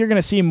 And I think you're going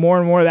to see more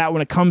and more of that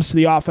when it comes to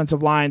the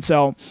offensive line.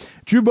 So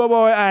Drew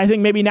Bobo, I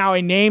think maybe now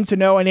a name to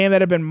know, a name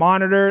that had been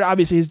monitored.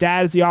 Obviously, his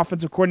dad is the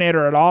offensive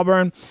coordinator at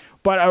Auburn.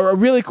 But a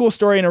really cool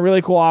story and a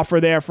really cool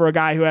offer there for a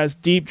guy who has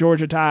deep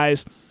Georgia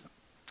ties.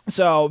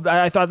 So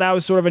I thought that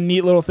was sort of a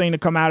neat little thing to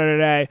come out of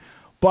today.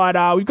 But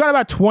we've got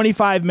about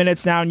 25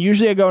 minutes now, and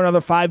usually I go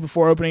another 5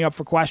 before opening up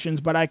for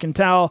questions, but I can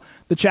tell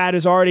the chat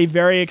is already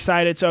very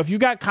excited. So if you've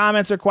got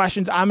comments or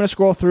questions, I'm going to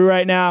scroll through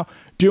right now,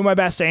 do my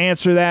best to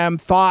answer them.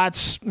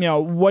 Thoughts,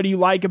 what do you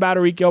like about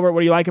Arik Gilbert?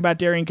 What do you like about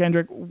Derion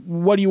Kendrick?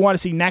 What do you want to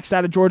see next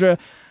out of Georgia?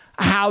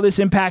 How this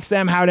impacts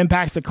them, how it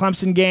impacts the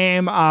Clemson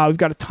game. We've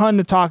got a ton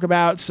to talk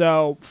about,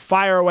 so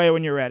fire away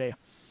when you're ready.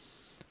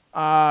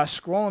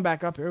 Scrolling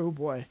back up here, oh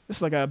boy, this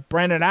is like a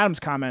Brandon Adams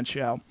comment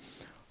show.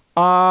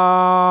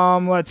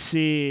 Let's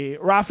see.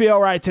 Raphael,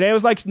 right. Today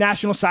was like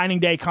National Signing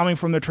Day coming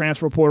from the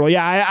transfer portal.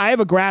 Yeah, I have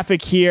a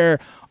graphic here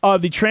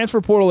of the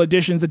transfer portal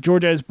additions that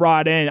Georgia has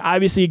brought in.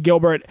 Obviously,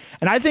 Gilbert,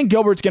 and I think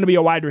Gilbert's going to be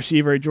a wide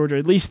receiver at Georgia,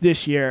 at least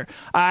this year.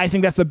 I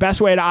think that's the best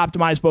way to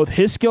optimize both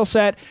his skill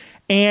set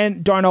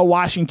and Darnell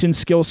Washington's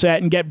skill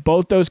set and get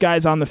both those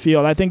guys on the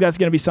field. I think that's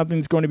going to be something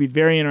that's going to be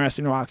very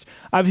interesting to watch.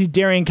 Obviously,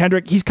 Derion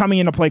Kendrick, he's coming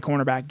in to play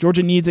cornerback.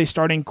 Georgia needs a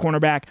starting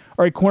cornerback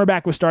or a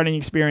cornerback with starting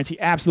experience. He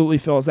absolutely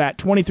fills that.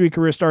 23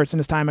 career starts in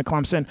his time at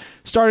Clemson.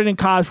 Started in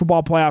college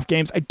football playoff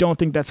games. I don't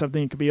think that's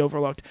something that could be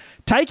overlooked.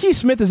 Tyke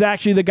Smith is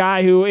actually the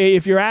guy who,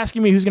 if you're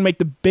asking me who's going to make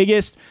the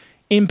biggest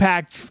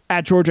impact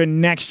at Georgia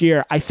next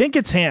year, I think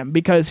it's him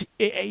because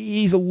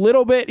he's a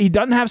little bit, he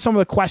doesn't have some of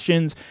the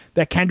questions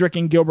that Kendrick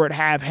and Gilbert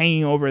have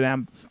hanging over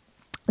them.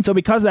 And so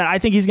because of that, I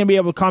think he's going to be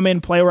able to come in,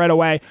 play right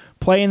away,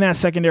 play in that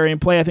secondary, and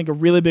play, I think, a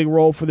really big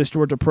role for this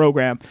Georgia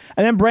program.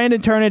 And then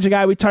Brandon Turnage, a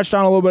guy we touched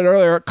on a little bit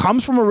earlier,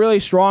 comes from a really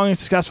strong and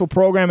successful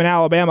program in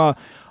Alabama.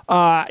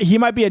 He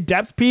might be a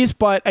depth piece,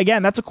 but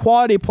again, that's a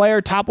quality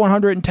player, top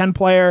 110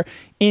 player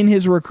in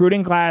his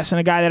recruiting class, and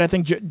a guy that I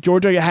think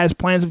Georgia has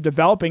plans of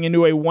developing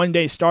into a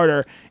one-day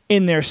starter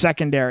in their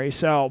secondary.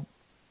 So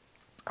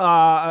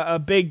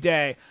a big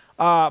day.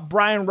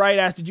 Brian Wright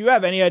asked, did you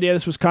have any idea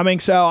this was coming?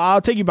 So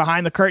I'll take you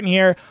behind the curtain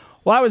here.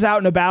 While I was out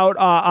and about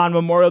on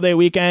Memorial Day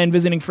weekend,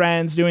 visiting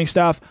friends, doing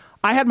stuff,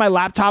 I had my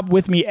laptop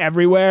with me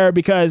everywhere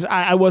because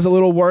I was a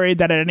little worried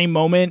that at any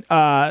moment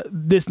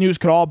this news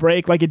could all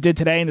break like it did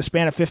today in the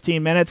span of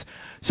 15 minutes.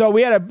 So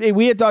we at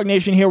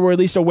DawgNation here were at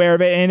least aware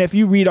of it. And if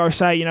you read our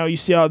site, you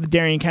see all the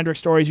Derion Kendrick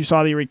stories, you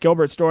saw the Arik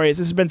Gilbert stories.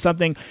 This has been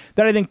something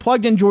that I think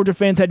plugged-in Georgia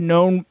fans had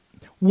known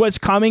was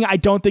coming. I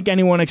don't think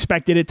anyone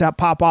expected it to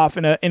pop off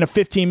in a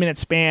 15-minute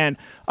span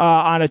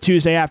on a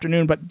Tuesday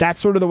afternoon. But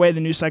that's sort of the way the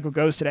news cycle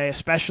goes today,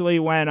 especially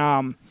when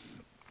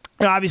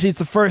obviously, it's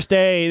the first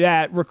day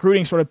that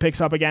recruiting sort of picks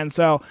up again,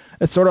 so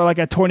it's sort of like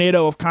a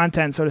tornado of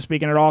content, so to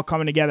speak, and it all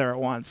coming together at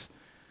once.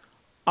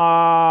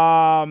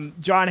 John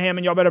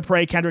Hammond, y'all better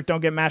pray Kendrick don't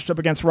get matched up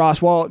against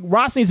Ross. Well,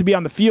 Ross needs to be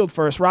on the field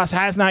first. Ross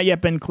has not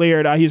yet been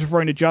cleared. He's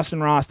referring to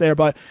Justin Ross there,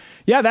 but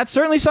yeah, that's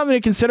certainly something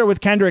to consider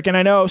with Kendrick, and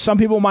I know some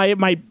people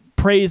might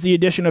praise the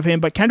addition of him,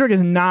 but Kendrick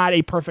is not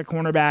a perfect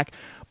cornerback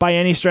by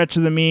any stretch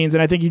of the means,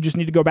 and I think you just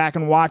need to go back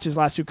and watch his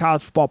last two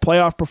college football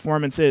playoff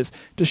performances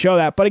to show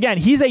that. But again,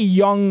 he's a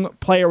young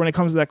player when it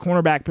comes to that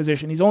cornerback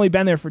position. He's only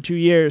been there for 2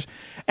 years,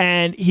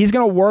 and he's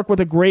going to work with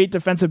a great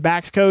defensive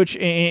backs coach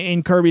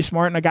in Kirby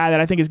Smart, and a guy that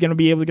I think is going to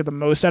be able to get the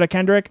most out of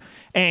Kendrick.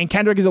 And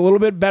Kendrick is a little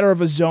bit better of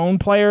a zone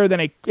player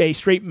than a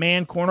straight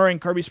man corner, and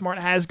Kirby Smart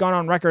has gone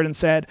on record and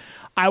said,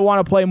 I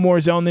want to play more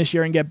zone this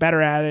year and get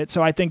better at it.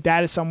 So I think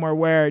that is somewhere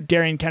where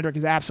Derion Kendrick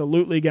is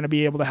absolutely going to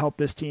be able to help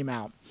this team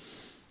out.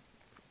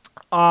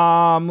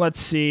 Let's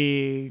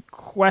see.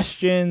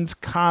 Questions,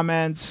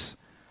 comments.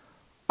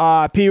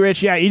 P.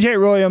 Rich, yeah, E.J.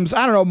 Williams,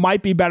 I don't know,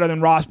 might be better than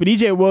Ross, but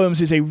E.J.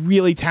 Williams is a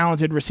really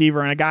talented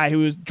receiver and a guy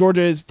who is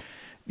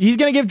he's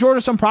going to give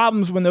Georgia some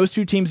problems when those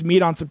two teams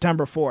meet on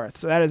September 4th.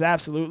 So that is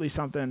absolutely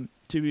something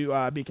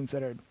to be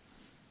considered.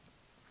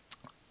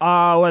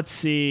 Let's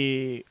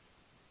see.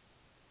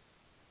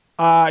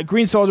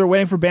 Green Soldier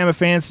waiting for Bama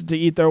fans to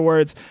eat their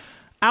words.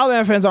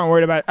 Alabama fans aren't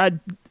worried about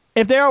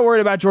if they are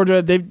worried about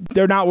Georgia,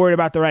 they're not worried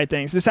about the right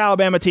things. This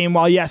Alabama team,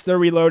 while yes, they're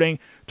reloading,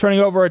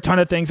 turning over a ton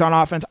of things on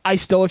offense, I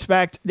still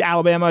expect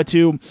Alabama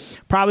to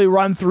probably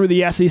run through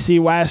the SEC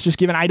West, just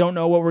given I don't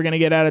know what we're going to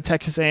get out of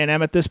Texas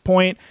A&M at this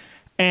point.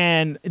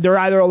 And they're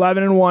either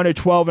 11-1 or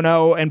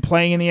 12-0 and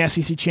playing in the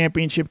SEC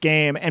championship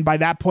game. And by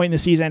that point in the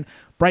season,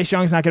 Bryce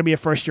Young's not going to be a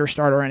first-year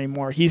starter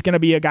anymore. He's going to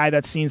be a guy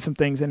that's seen some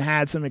things and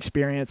had some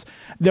experience.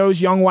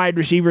 Those young wide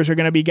receivers are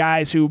going to be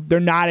guys who they're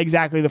not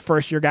exactly the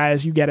first-year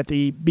guys you get at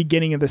the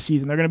beginning of the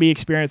season. They're going to be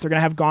experienced. They're going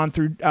to have gone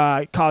through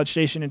College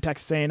Station and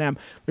Texas A&M. They're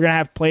going to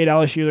have played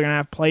LSU. They're going to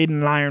have played in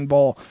an Iron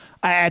Bowl.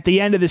 At the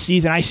end of the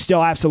season, I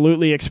still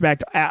absolutely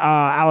expect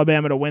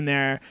Alabama to win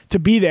there, to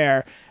be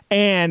there.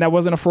 And that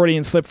wasn't a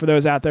Freudian slip for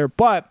those out there.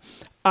 But,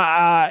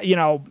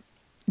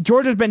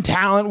 Georgia's been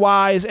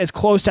talent-wise as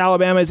close to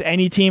Alabama as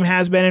any team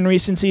has been in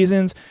recent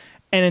seasons.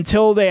 And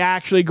until they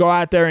actually go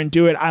out there and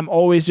do it, I'm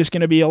always just going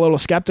to be a little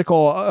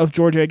skeptical of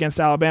Georgia against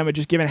Alabama,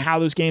 just given how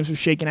those games have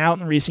shaken out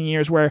in recent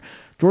years, where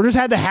Georgia's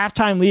had the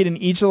halftime lead in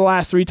each of the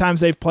last 3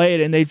 times they've played,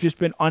 and they've just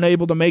been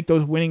unable to make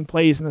those winning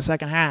plays in the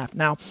second half.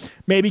 Now,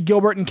 maybe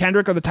Gilbert and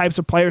Kendrick are the types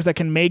of players that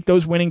can make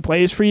those winning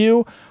plays for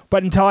you,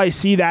 but until I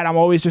see that, I'm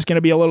always just going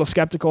to be a little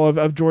skeptical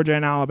of Georgia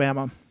and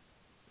Alabama.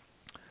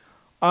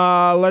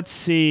 Let's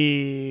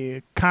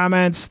see.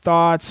 Comments,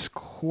 thoughts,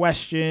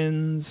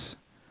 questions.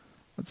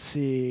 Let's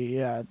see.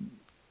 Yeah.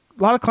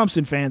 A lot of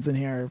Clemson fans in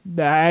here.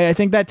 I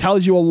think that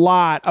tells you a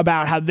lot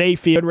about how they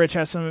feel. Rich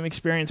has some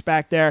experience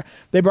back there.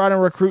 They brought in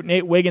recruit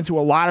Nate Wiggins, who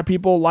a lot of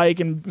people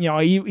like, and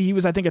he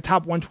was, I think, a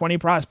top 120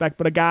 prospect,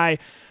 but a guy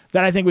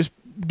that I think was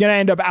going to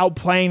end up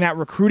outplaying that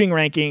recruiting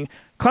ranking.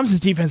 Clemson's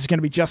defense is going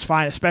to be just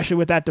fine, especially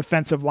with that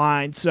defensive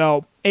line.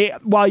 So,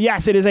 while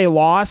yes, it is a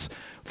loss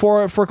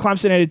for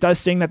Clemson, and it does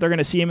sting that they're going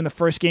to see him in the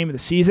first game of the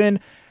season,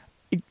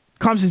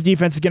 Clemson's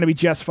defense is going to be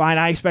just fine.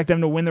 I expect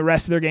them to win the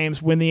rest of their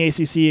games, win the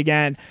ACC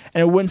again,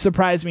 and it wouldn't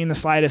surprise me in the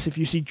slightest if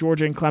you see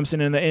Georgia and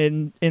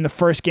Clemson in the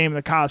first game of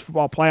the college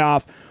football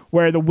playoff,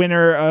 where the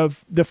winner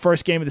of the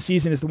first game of the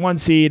season is the 1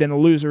 seed and the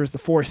loser is the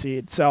 4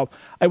 seed. So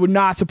it would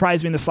not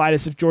surprise me in the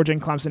slightest if Georgia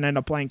and Clemson end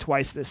up playing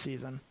twice this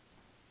season.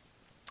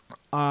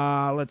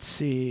 Let's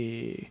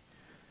see.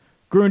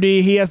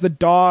 Grundy, he has the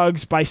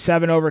Dogs by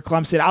 7 over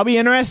Clemson. I'll be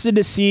interested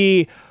to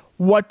see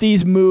what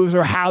these moves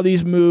or how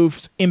these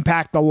moves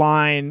impact the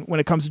line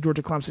when it comes to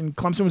Georgia Clemson.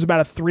 Clemson was about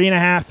a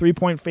 3.5,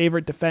 3-point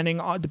favorite depending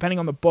on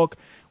the book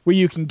where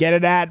you can get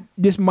it at.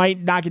 This might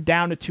knock it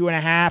down to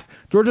 2.5.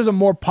 Georgia's a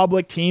more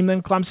public team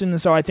than Clemson,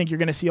 and so I think you're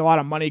going to see a lot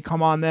of money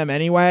come on them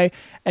anyway.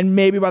 And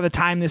maybe by the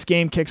time this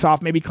game kicks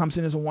off, maybe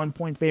Clemson is a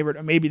 1-point favorite,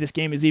 or maybe this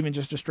game is even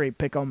just a straight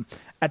pick 'em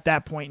at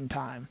that point in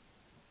time.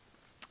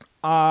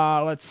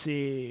 Let's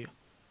see.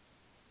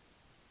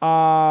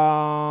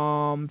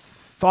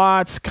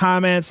 Thoughts,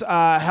 comments.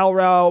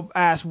 Hellrell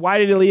asked, why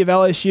did he leave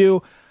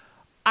LSU?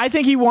 I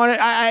think he wanted,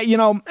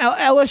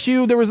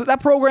 LSU, that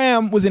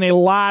program was in a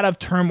lot of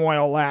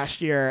turmoil last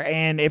year.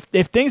 And if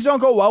things don't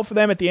go well for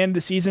them at the end of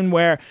the season,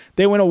 where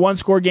they win a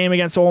 1-score game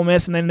against Ole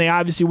Miss, and then they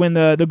obviously win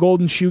the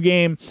Golden Shoe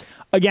game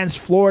against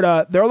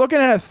Florida, they're looking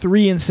at a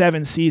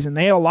 3-7 season.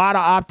 They had a lot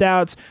of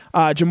opt-outs.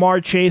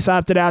 Jamar Chase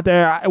opted out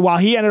there. While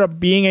he ended up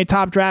being a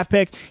top draft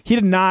pick, he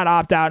did not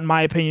opt out, in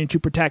my opinion, to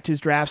protect his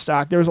draft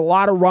stock. There was a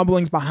lot of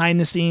rumblings behind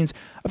the scenes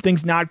of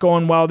things not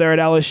going well there at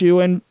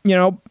LSU. And,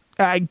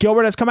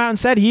 Gilbert has come out and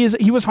said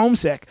he was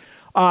homesick.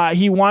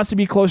 He wants to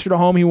be closer to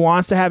home. He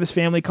wants to have his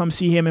family come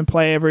see him and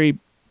play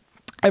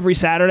every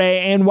Saturday.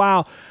 And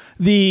while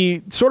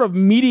the sort of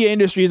media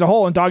industry as a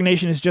whole, and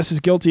DawgNation is just as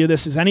guilty of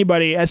this as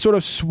anybody, has sort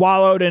of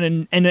swallowed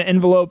and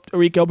enveloped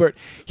Arik Gilbert,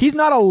 he's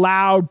not a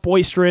loud,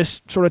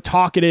 boisterous, sort of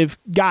talkative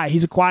guy.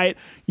 He's a quiet,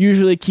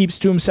 usually keeps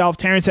to himself.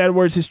 Terrence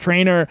Edwards, his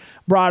trainer,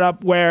 brought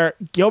up where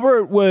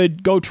Gilbert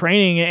would go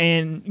training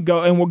and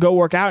would go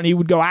work out, and he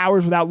would go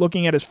hours without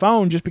looking at his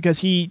phone just because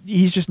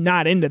he's just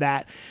not into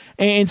that.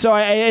 And so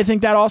I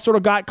think that all sort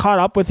of got caught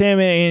up with him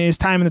in his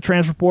time in the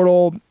transfer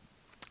portal.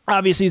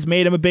 Obviously, he's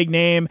made him a big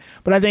name,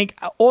 but I think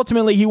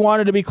ultimately he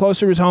wanted to be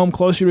closer to his home,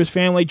 closer to his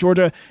family.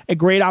 Georgia, a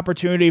great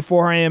opportunity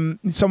for him,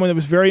 someone that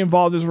was very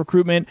involved in his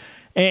recruitment.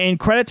 And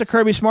credit to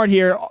Kirby Smart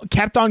here,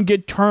 kept on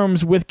good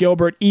terms with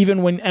Gilbert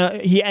even when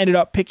he ended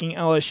up picking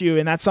LSU.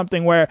 And that's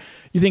something where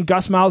you think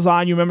Gus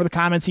Malzahn, you remember the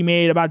comments he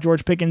made about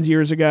George Pickens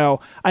years ago.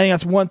 I think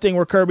that's one thing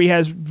where Kirby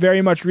has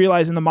very much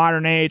realized in the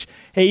modern age,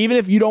 hey, even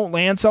if you don't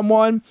land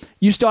someone,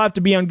 you still have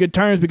to be on good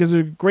terms, because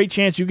there's a great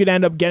chance you could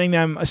end up getting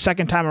them a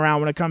second time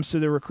around when it comes to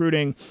the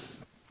recruiting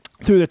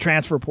through the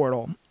transfer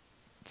portal.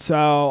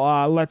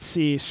 So let's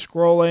see,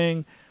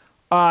 scrolling.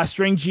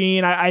 String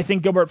Gene, I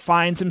think Gilbert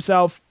finds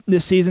himself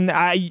this season.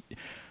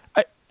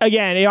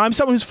 Again, I'm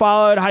someone who's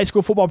followed high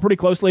school football pretty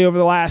closely over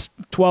the last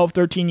 12,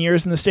 13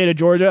 years in the state of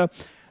Georgia.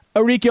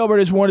 Arik Gilbert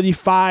is one of the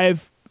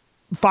five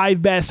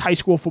best high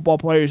school football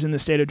players in the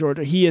state of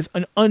Georgia. He is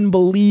an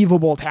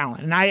unbelievable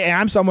talent. And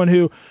I'm someone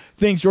who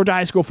thinks Georgia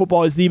high school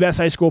football is the best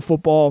high school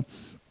football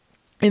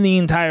in the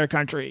entire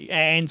country.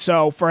 And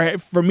so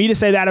for me to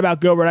say that about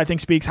Gilbert, I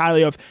think speaks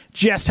highly of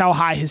just how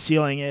high his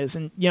ceiling is.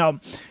 And, you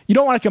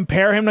don't want to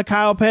compare him to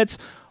Kyle Pitts,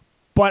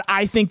 but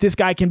I think this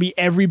guy can be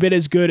every bit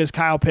as good as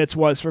Kyle Pitts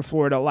was for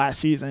Florida last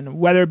season,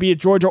 whether it be at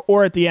Georgia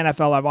or at the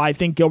NFL level. I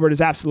think Gilbert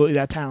is absolutely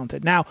that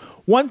talented. Now,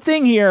 one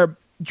thing here,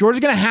 Georgia's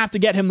going to have to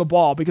get him the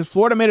ball, because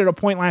Florida made it a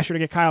point last year to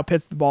get Kyle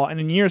Pitts the ball. And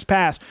in years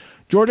past,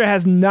 Georgia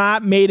has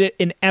not made it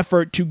an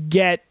effort to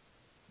get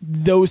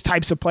those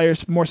types of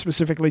players, more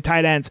specifically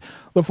tight ends,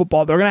 the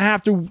football. They're going to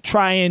have to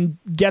try and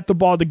get the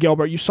ball to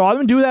Gilbert. You saw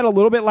them do that a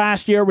little bit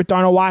last year with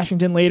Darnell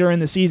Washington later in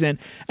the season.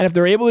 And if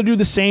they're able to do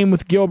the same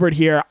with Gilbert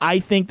here, I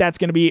think that's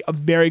going to be a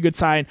very good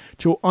sign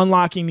to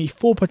unlocking the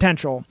full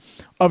potential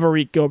of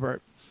Arik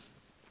Gilbert.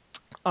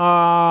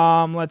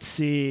 Let's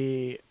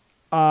see.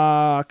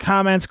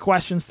 Comments,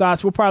 questions,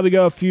 thoughts. We'll probably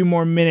go a few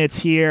more minutes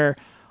here.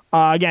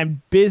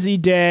 Again, busy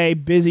day.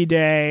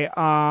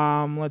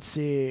 Let's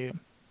see.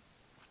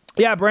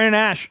 Yeah, Brandon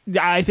Ash.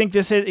 I think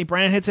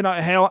Brandon hits it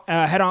nail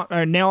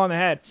on the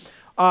head.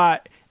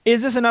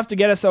 Is this enough to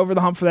get us over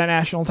the hump for that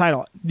national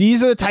title?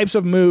 These are the types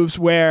of moves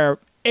where,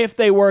 if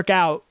they work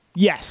out,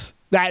 yes,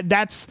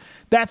 that's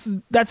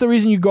the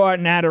reason you go out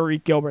and add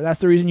Arik Gilbert.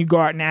 That's the reason you go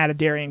out and add a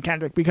Derion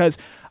Kendrick, because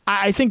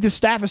I think the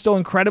staff is still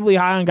incredibly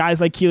high on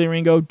guys like Keely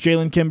Ringo,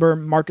 Jalen Kimber,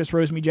 Marcus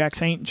Rosemy, Jack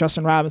Saint,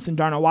 Justin Robinson,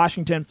 Darnell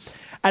Washington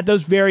at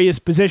those various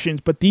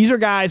positions. But these are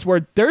guys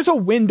where there's a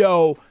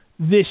window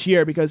this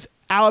year, because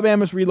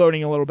Alabama's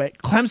reloading a little bit.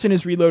 Clemson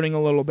is reloading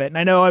a little bit. And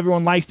I know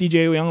everyone likes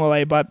DJ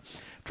Uiagalelei, but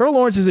Trevor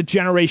Lawrence is a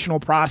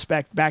generational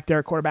prospect back there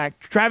at quarterback.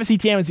 Travis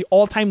Etienne is the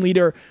all-time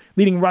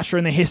leading rusher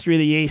in the history of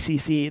the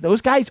ACC.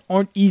 Those guys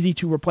aren't easy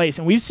to replace.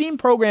 And we've seen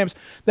programs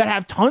that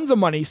have tons of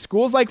money,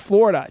 schools like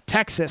Florida,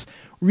 Texas,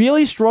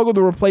 really struggle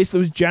to replace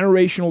those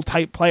generational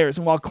type players.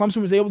 And while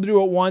Clemson was able to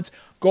do it once,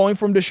 going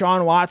from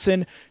Deshaun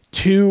Watson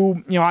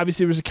to,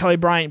 obviously there was a Kelly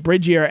Bryant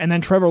bridge year and then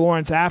Trevor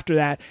Lawrence after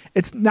that.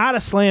 It's not a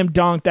slam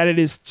dunk that it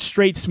is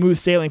straight smooth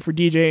sailing for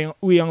DJ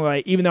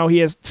Uiagalelei, even though he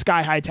has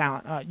sky-high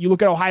talent. You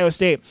look at Ohio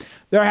State,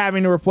 they're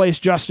having to replace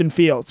Justin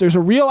Fields. There's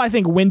a real, I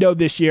think, window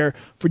this year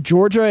for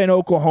Georgia and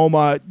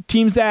Oklahoma,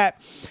 teams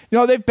that,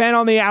 they've been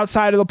on the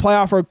outside of the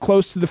playoff or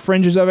close to the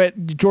fringes of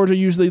it. Georgia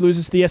usually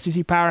loses to the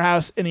SEC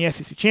powerhouse in the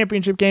SEC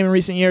championship game in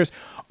recent years.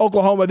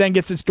 Oklahoma then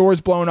gets its doors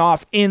blown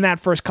off in that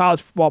first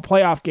college football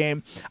playoff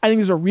game. I think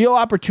there's a real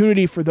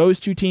opportunity for those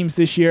two teams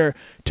this year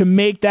to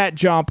make that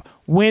jump,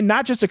 win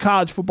not just a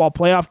college football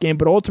playoff game,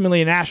 but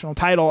ultimately a national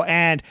title.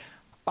 And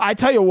I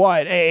tell you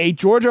what, a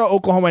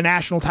Georgia-Oklahoma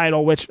national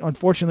title, which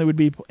unfortunately would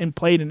be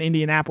played in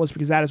Indianapolis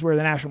because that is where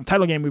the national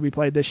title game would be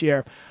played this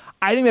year,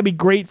 I think that'd be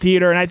great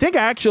theater. And I think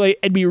actually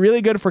it'd be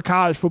really good for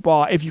college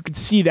football if you could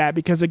see that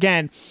because,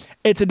 again,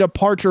 it's a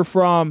departure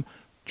from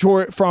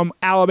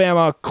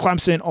Alabama,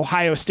 Clemson,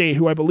 Ohio State,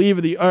 who I believe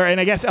and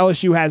I guess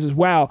LSU has as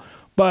well.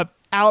 But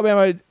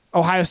Alabama,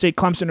 Ohio State,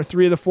 Clemson are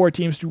three of the four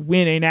teams to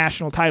win a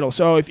national title.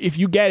 So if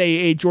you get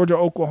a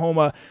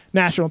Georgia-Oklahoma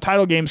national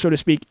title game, so to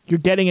speak, you're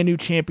getting a new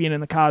champion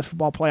in the college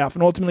football playoff.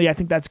 And ultimately, I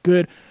think that's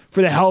good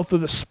for the health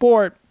of the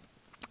sport.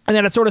 And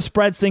then it sort of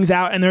spreads things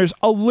out, and there's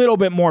a little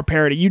bit more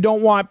parity. You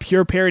don't want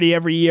pure parity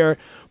every year,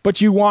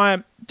 but you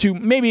want to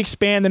maybe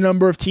expand the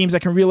number of teams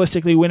that can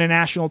realistically win a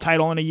national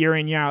title on a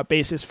year-in, year-out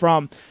basis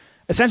from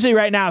essentially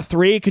right now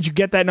 3. Could you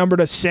get that number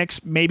to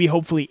 6, maybe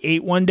hopefully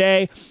 8 one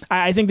day?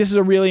 I think this is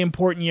a really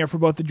important year for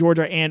both the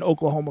Georgia and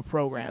Oklahoma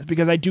programs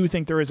because I do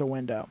think there is a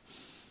window.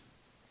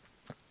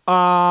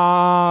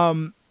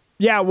 William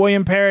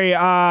Perry,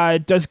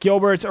 does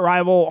Gilbert's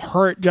arrival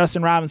hurt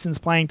Justin Robinson's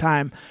playing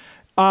time?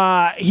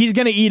 He's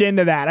going to eat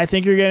into that. I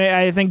think you're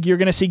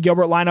going to see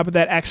Gilbert line up at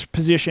that X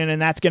position,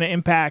 and that's going to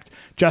impact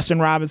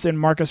Justin Robinson,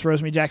 Marcus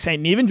Rosemy, Jack Saint,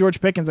 and even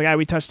George Pickens, the guy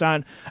we touched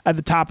on at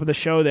the top of the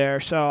show there.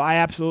 So I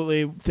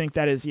absolutely think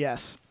that is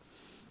yes.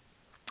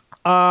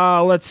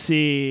 Let's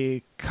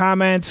see.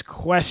 Comments,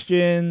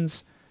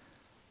 questions.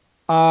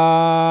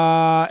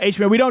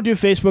 HB, we don't do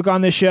Facebook on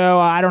this show.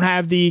 I don't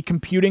have the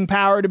computing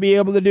power to be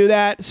able to do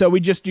that, so we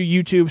just do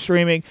YouTube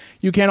streaming.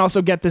 You can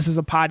also get this as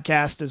a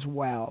podcast as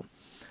well.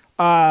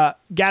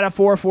 Gata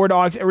 4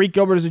 Dogs. Arik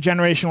Gilbert is a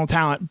generational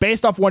talent.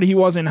 Based off what he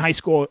was in high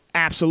school,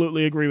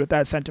 absolutely agree with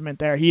that sentiment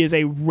there. He is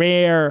a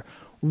rare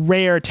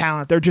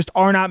talent. There just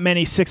are not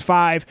many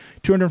 6'5",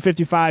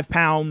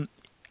 255-pound.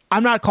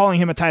 I'm not calling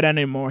him a tight end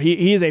anymore.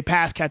 He is a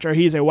pass catcher.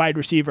 He is a wide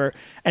receiver,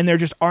 and there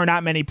just are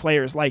not many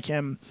players like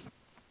him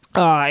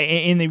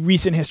in the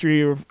recent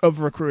history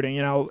of recruiting.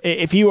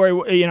 If he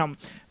were,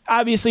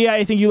 obviously,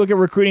 I think you look at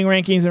recruiting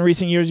rankings in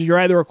recent years, you're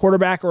either a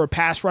quarterback or a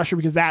pass rusher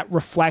because that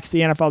reflects the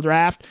NFL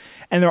draft,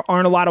 and there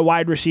aren't a lot of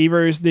wide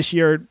receivers this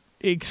year,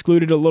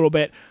 excluded a little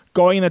bit,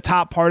 going in the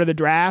top part of the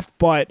draft,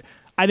 but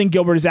I think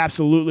Gilbert is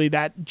absolutely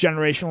that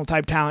generational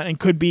type talent and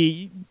could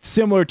be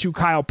similar to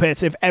Kyle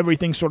Pitts if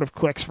everything sort of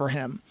clicks for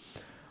him.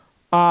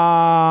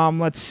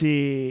 Let's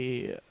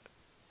see.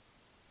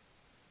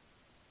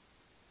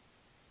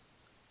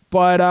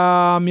 But,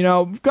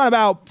 we've got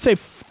about, say,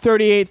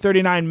 38,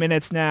 39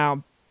 minutes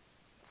now.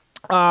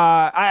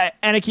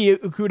 Aniki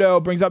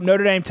Ukudo brings up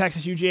Notre Dame,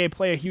 Texas, UGA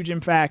play a huge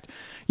impact.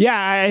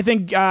 Yeah, I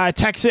think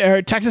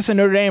Texas and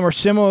Notre Dame are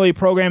similarly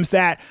programs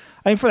that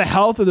I think for the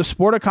health of the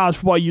sport of college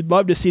football, you'd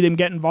love to see them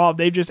get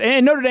involved.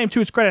 And Notre Dame, to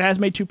its credit, has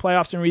made 2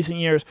 playoffs in recent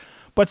years.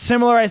 But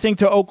similar, I think,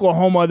 to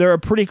Oklahoma, they're a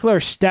pretty clear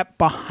step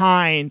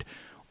behind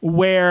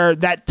where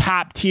that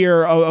top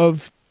tier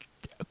of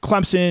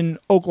Clemson,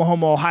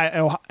 Oklahoma,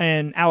 Ohio,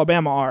 and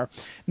Alabama are.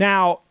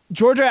 Now,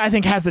 Georgia, I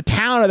think, has the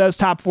talent of those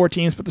top 4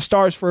 teams, but the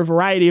stars for a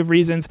variety of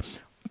reasons.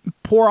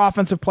 Poor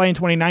offensive play in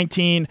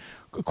 2019,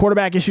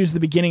 quarterback issues at the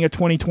beginning of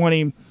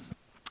 2020.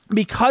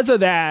 Because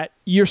of that,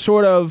 you're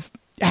sort of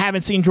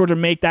haven't seen Georgia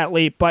make that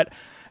leap. But,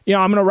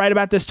 I'm going to write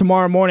about this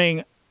tomorrow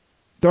morning.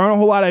 There aren't a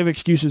whole lot of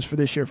excuses for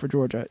this year for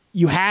Georgia.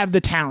 You have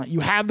the talent. You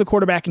have the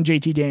quarterback in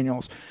JT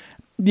Daniels.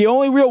 The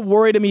only real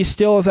worry to me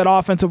still is that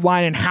offensive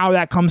line and how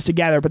that comes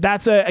together. But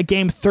that's a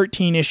Game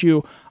 13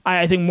 issue,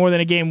 I think, more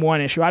than a Game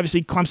 1 issue.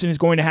 Obviously, Clemson is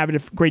going to have a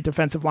great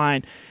defensive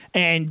line,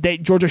 and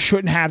Georgia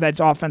shouldn't have that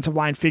offensive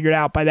line figured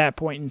out by that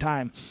point in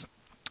time.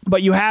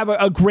 But you have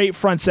a great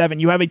front seven.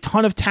 You have a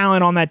ton of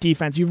talent on that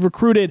defense. You've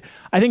recruited,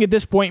 I think at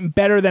this point,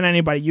 better than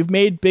anybody. You've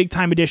made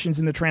big-time additions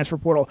in the transfer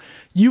portal.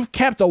 You've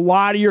kept a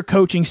lot of your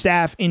coaching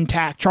staff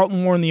intact.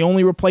 Charlton Warren, the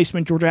only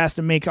replacement Georgia has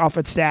to make off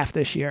its staff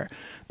this year.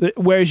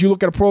 Whereas you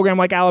look at a program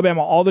like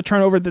Alabama, all the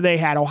turnover that they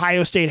had,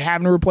 Ohio State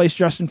having to replace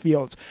Justin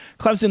Fields,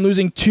 Clemson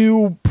losing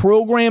 2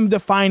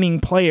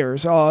 program-defining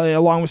players,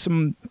 along with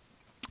some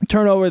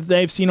turnover that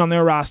they've seen on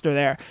their roster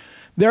there.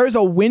 There is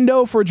a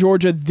window for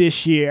Georgia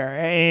this year,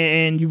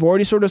 and you've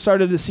already sort of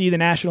started to see the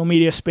national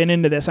media spin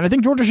into this, and I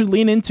think Georgia should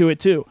lean into it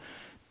too.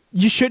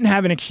 You shouldn't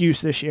have an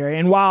excuse this year.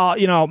 And while,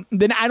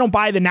 then I don't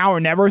buy the now or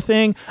never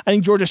thing, I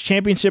think Georgia's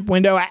championship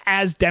window,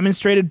 as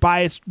demonstrated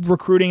by its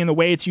recruiting and the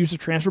way it's used the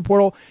transfer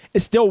portal,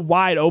 is still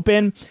wide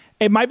open.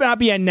 It might not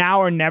be a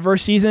now or never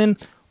season,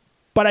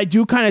 But I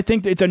do kind of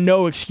think that it's a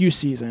no excuse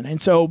season.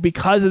 And so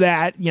because of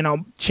that,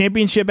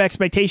 championship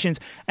expectations,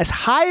 as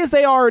high as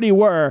they already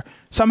were,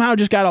 somehow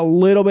just got a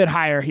little bit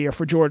higher here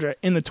for Georgia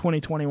in the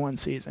 2021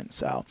 season.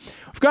 So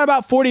we've got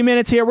about 40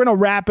 minutes here. We're going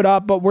to wrap it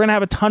up, but we're going to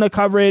have a ton of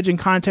coverage and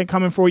content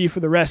coming for you for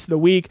the rest of the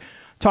week.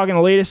 Talking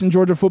the latest in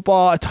Georgia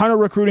football, a ton of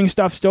recruiting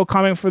stuff still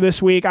coming for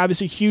this week.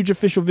 Obviously, huge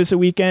official visit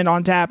weekend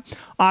on tap.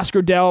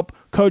 Oscar Delp,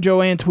 Kojo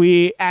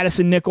Antwi,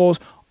 Addison Nichols,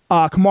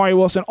 Kamari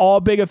Wilson,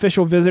 all big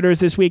official visitors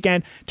this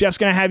weekend. Jeff's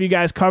going to have you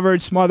guys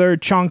covered, smothered,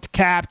 chunked,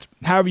 capped,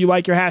 however you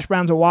like your hash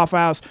browns or Waffle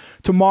House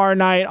tomorrow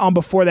night on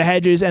Before the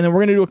Hedges. And then we're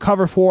going to do a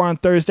cover 4 on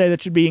Thursday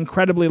that should be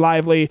incredibly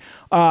lively.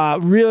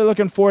 Really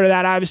looking forward to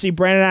that. Obviously,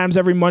 Brandon Adams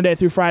every Monday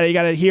through Friday. You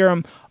got to hear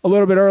him a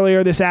little bit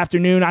earlier this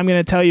afternoon. I'm going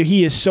to tell you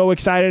he is so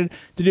excited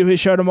to do his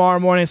show tomorrow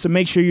morning, so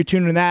make sure you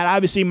tune in to that.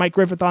 Obviously, Mike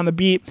Griffith on the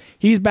beat.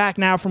 He's back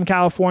now from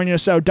California,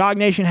 so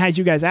DawgNation has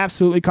you guys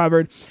absolutely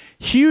covered.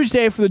 Huge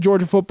day for the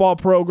Georgia football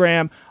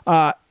program.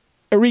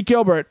 Arik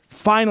Gilbert,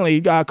 finally,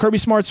 Kirby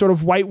Smart's sort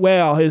of white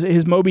whale,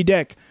 his Moby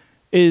Dick,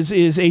 is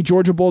a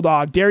Georgia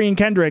Bulldog. Derion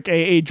Kendrick,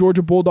 a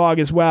Georgia Bulldog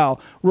as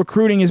well.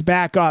 Recruiting is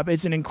back up.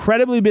 It's an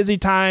incredibly busy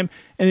time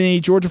in the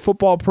Georgia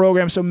football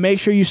program, so make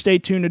sure you stay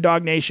tuned to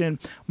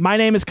DawgNation. My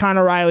name is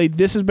Connor Riley.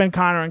 This has been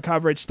Connor in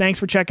Coverage. Thanks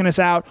for checking us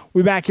out.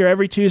 We're back here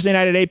every Tuesday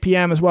night at 8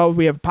 p.m. as well.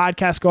 We have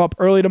podcasts go up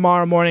early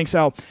tomorrow morning,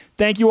 so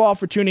thank you all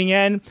for tuning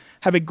in.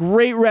 Have a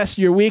great rest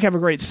of your week. Have a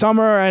great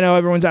summer. I know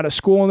everyone's out of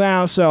school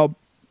now, so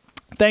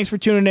thanks for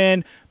tuning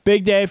in.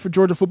 Big day for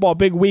Georgia football,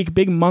 big week,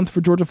 big month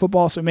for Georgia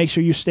football, so make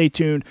sure you stay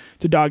tuned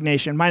to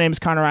DawgNation. My name is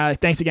Connor Riley.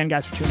 Thanks again,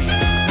 guys, for tuning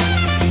in.